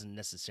that wasn't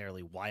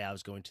necessarily why I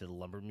was going to the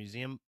lumber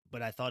museum,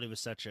 but I thought it was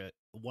such a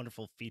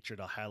wonderful feature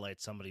to highlight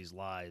somebody's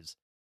lives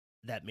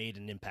that made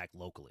an impact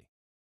locally.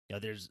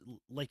 There's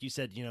like you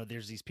said,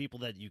 there's these people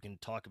that you can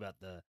talk about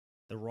the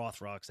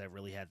Rothrocks that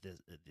really had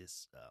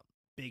this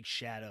big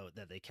shadow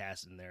that they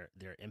cast in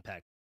their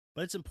impact.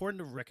 But it's important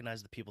to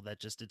recognize the people that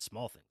just did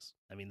small things.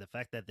 I mean, the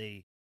fact that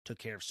they took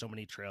care of so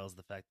many trails,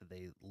 the fact that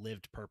they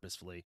lived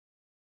purposefully,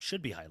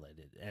 should be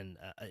highlighted. And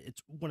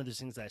it's one of those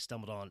things that I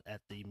stumbled on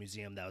at the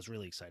museum that I was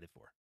really excited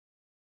for.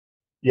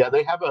 Yeah,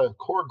 they have a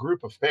core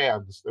group of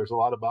fans. There's a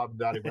lot of Bob and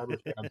Dottie Webber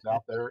fans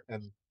out there.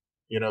 And,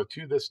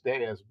 to this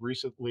day, as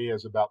recently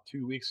as about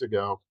 2 weeks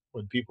ago,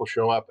 when people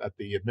show up at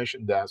the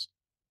admission desk,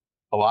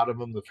 a lot of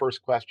them, the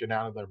first question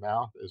out of their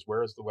mouth is,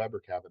 "Where is the Weber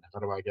cabin? How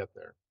do I get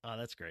there?" Oh,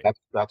 that's great.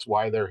 That's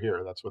why they're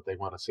here. That's what they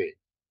want to see.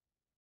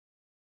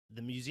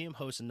 The museum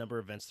hosts a number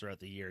of events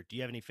throughout the year. Do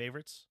you have any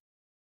favorites?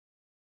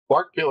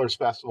 Bark Peelers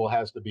Festival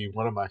has to be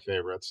one of my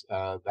favorites.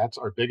 That's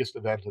our biggest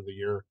event of the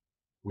year.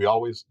 We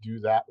always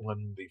do that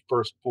one the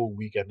first full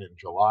weekend in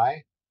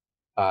July.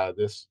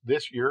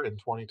 This year in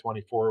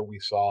 2024, we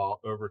saw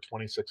over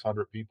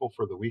 2,600 people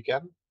for the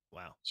weekend.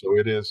 Wow. So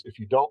it is. If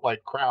you don't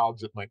like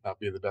crowds, it might not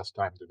be the best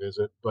time to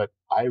visit. But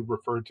I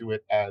refer to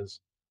it as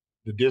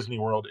the Disney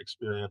World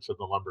experience of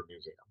the Lumber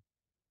Museum.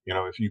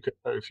 If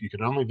you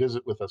can only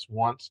visit with us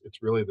once,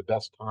 it's really the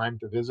best time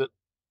to visit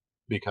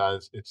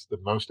because it's the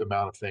most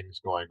amount of things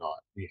going on.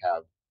 We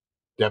have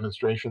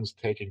demonstrations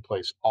taking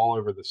place all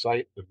over the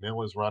site. The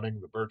mill is running,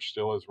 the birch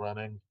still is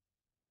running.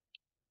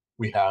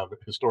 We have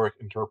historic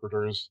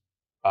interpreters,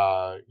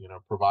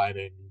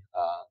 providing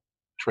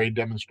trade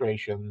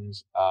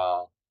demonstrations,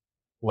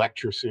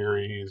 lecture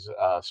series.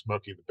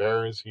 Smokey the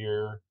Bear is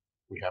here.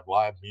 We have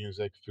live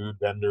music, food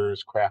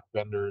vendors, craft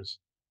vendors.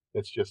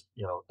 It's just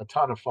a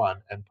ton of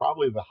fun, and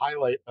probably the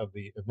highlight of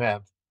the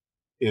event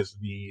is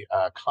the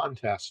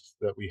contests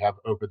that we have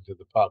open to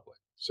the public.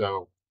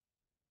 So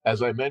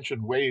as I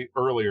mentioned way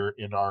earlier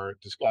in our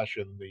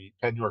discussion, the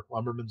Penn York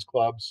Lumbermen's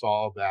Club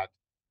saw that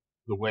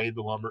the way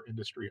the lumber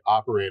industry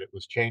operated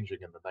was changing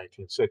in the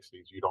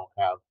 1960s. You don't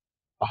have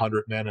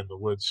 100 men in the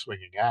woods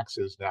swinging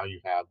axes. Now you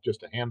have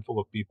just a handful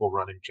of people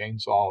running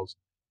chainsaws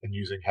and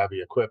using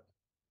heavy equipment.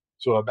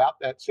 So, about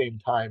that same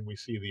time, we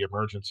see the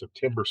emergence of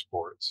timber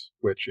sports,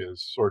 which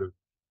is sort of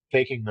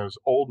taking those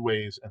old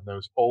ways and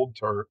those old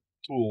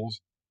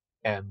tools,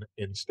 and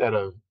instead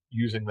of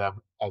using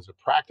them as a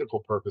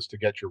practical purpose to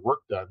get your work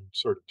done,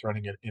 sort of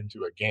turning it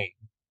into a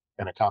game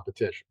and a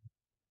competition.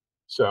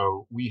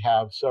 So we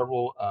have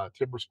several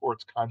timber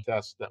sports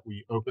contests that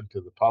we open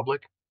to the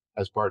public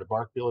as part of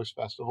Bark Peelers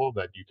Festival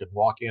that you can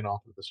walk in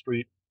off of the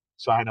street,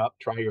 sign up,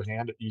 try your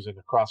hand at using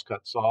a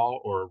crosscut saw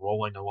or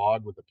rolling a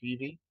log with a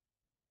peavey.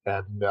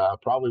 And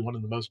probably one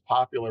of the most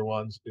popular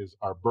ones is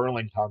our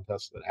burling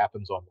contest that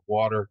happens on the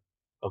water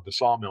of the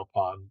sawmill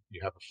pond.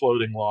 You have a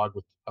floating log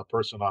with a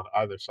person on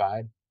either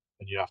side,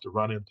 and you have to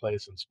run in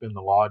place and spin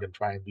the log and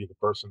try and be the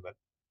person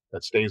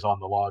that stays on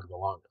the log the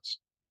longest.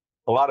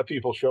 A lot of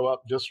people show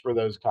up just for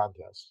those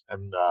contests,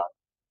 and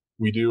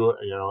we do.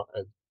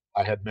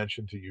 I had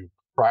mentioned to you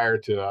prior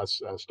to us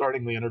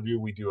starting the interview,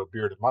 we do a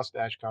beard and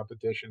mustache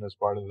competition as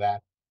part of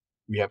that.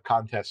 We have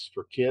contests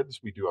for kids.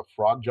 We do a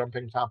frog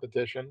jumping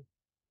competition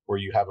where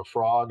you have a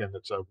frog and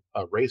it's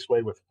a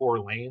raceway with 4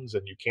 lanes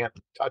and you can't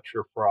touch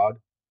your frog.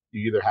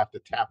 You either have to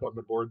tap on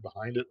the board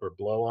behind it or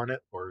blow on it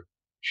or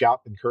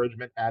shout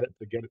encouragement at it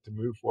to get it to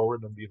move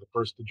forward and be the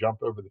first to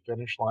jump over the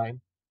finish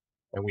line.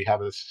 And we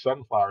have a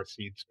sunflower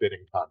seed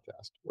spitting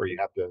contest where you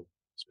have to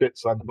spit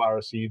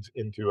sunflower seeds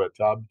into a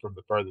tub from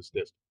the furthest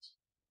distance.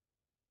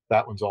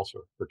 That one's also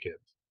for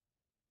kids.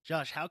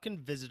 Josh, how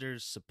can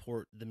visitors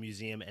support the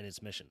museum and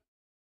its mission?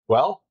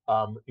 Well,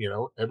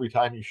 every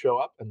time you show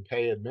up and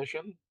pay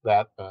admission,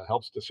 that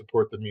helps to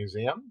support the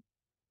museum.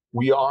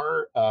 We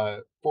are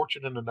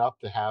fortunate enough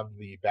to have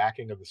the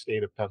backing of the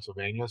state of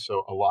Pennsylvania,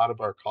 so a lot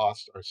of our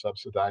costs are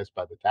subsidized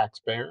by the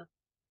taxpayer.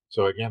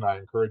 So again, I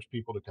encourage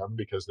people to come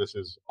because this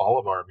is all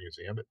of our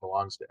museum. It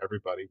belongs to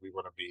everybody. We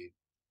want to be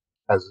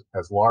as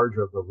large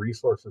of a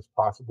resource as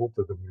possible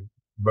to the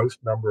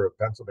most number of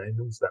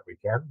Pennsylvanians that we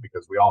can,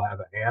 because we all have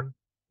a hand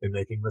in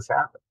making this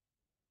happen.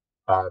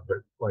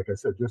 But like I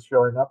said, just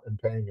showing up and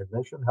paying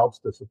admission helps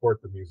to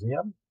support the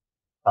museum.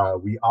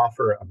 We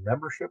offer a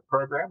membership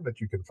program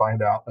that you can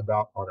find out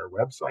about on our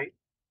website.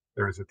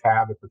 There is a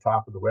tab at the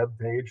top of the web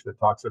page that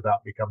talks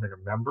about becoming a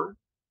member.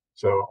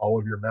 So all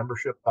of your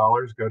membership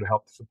dollars go to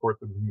help support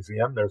the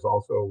museum. There's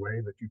also a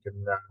way that you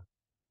can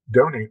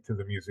donate to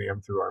the museum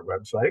through our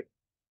website.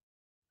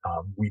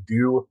 We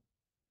do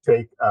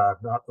take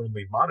not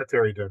only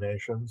monetary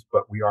donations,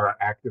 but we are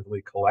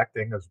actively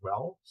collecting as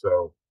well.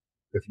 So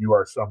if you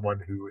are someone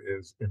who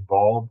is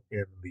involved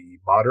in the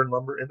modern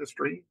lumber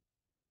industry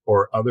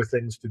or other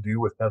things to do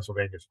with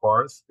Pennsylvania's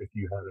forests, if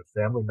you had a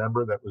family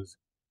member that was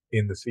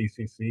in the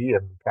CCC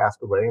and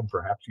passed away, and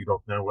perhaps you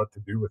don't know what to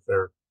do with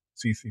their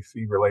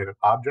CCC related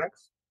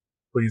objects,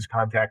 please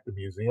contact the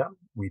museum.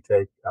 We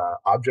take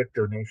object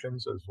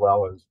donations as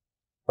well as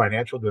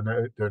financial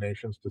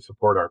donations to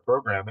support our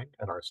programming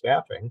and our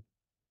staffing.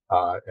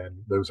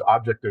 And those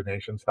object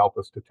donations help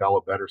us to tell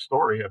a better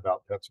story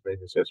about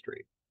Pennsylvania's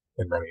history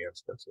in many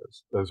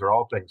instances. Those are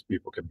all things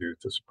people can do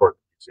to support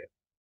the museum.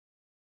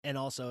 And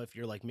also, if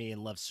you're like me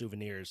and love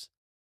souvenirs,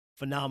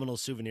 phenomenal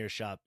souvenir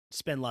shop.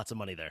 Spend lots of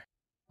money there.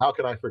 How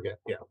can I forget?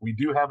 Yeah, we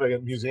do have a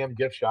museum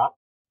gift shop.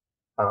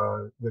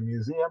 The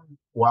museum,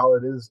 while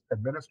it is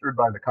administered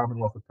by the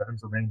Commonwealth of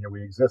Pennsylvania,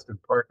 we exist in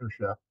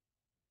partnership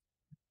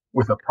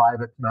with a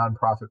private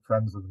nonprofit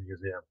Friends of the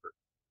Museum group.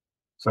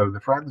 So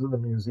the Friends of the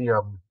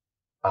Museum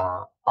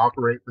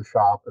operate the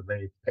shop, and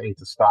they pay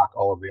to stock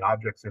all of the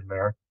objects in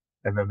there,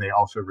 and then they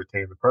also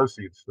retain the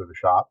proceeds for the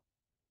shop.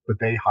 But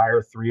they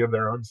hire 3 of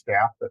their own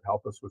staff that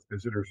help us with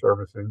visitor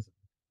services,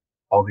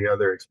 all the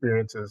other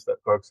experiences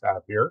that folks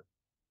have here.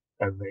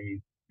 And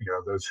they,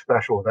 those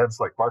special events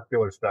like Park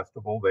Dealers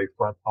Festival, they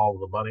front all of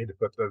the money to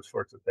put those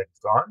sorts of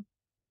things on.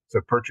 So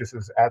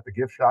purchases at the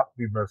gift shop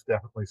do most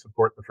definitely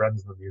support the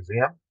Friends of the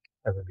Museum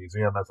and the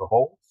museum as a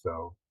whole.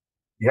 So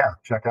yeah,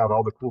 check out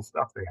all the cool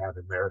stuff they have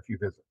in there if you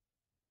visit.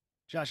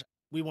 Josh,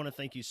 we want to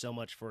thank you so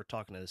much for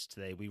talking to us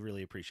today. We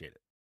really appreciate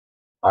it.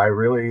 I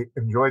really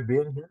enjoyed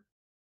being here.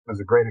 It was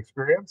a great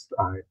experience.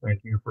 I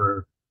thank you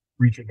for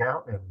reaching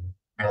out and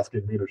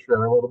asking me to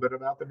share a little bit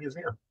about the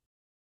museum.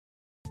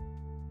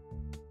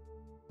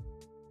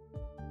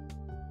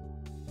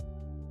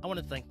 I want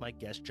to thank my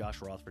guest,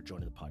 Josh Roth, for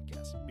joining the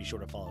podcast. Be sure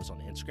to follow us on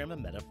Instagram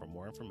and Meta for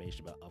more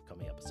information about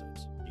upcoming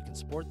episodes. You can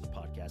support the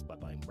podcast by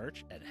buying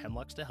merch at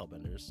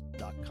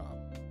hemlockstohellbenders.com,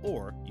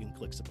 or you can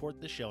click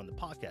support this show in the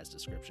podcast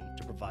description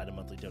to provide a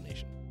monthly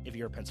donation. If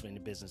you're a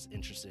Pennsylvania business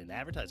interested in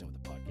advertising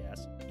with the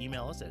podcast,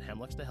 email us at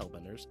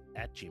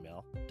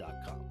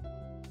hemlockstohellbenders@gmail.com.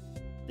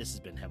 This has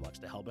been Hemlocks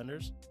to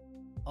Hellbenders.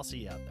 I'll see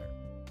you out there.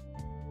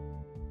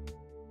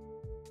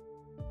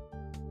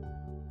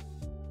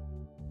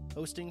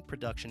 Hosting,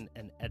 production,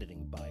 and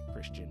editing by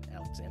Christian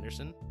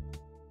Alexanderson.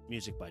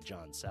 Music by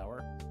John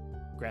Sauer.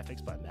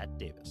 Graphics by Matt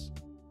Davis.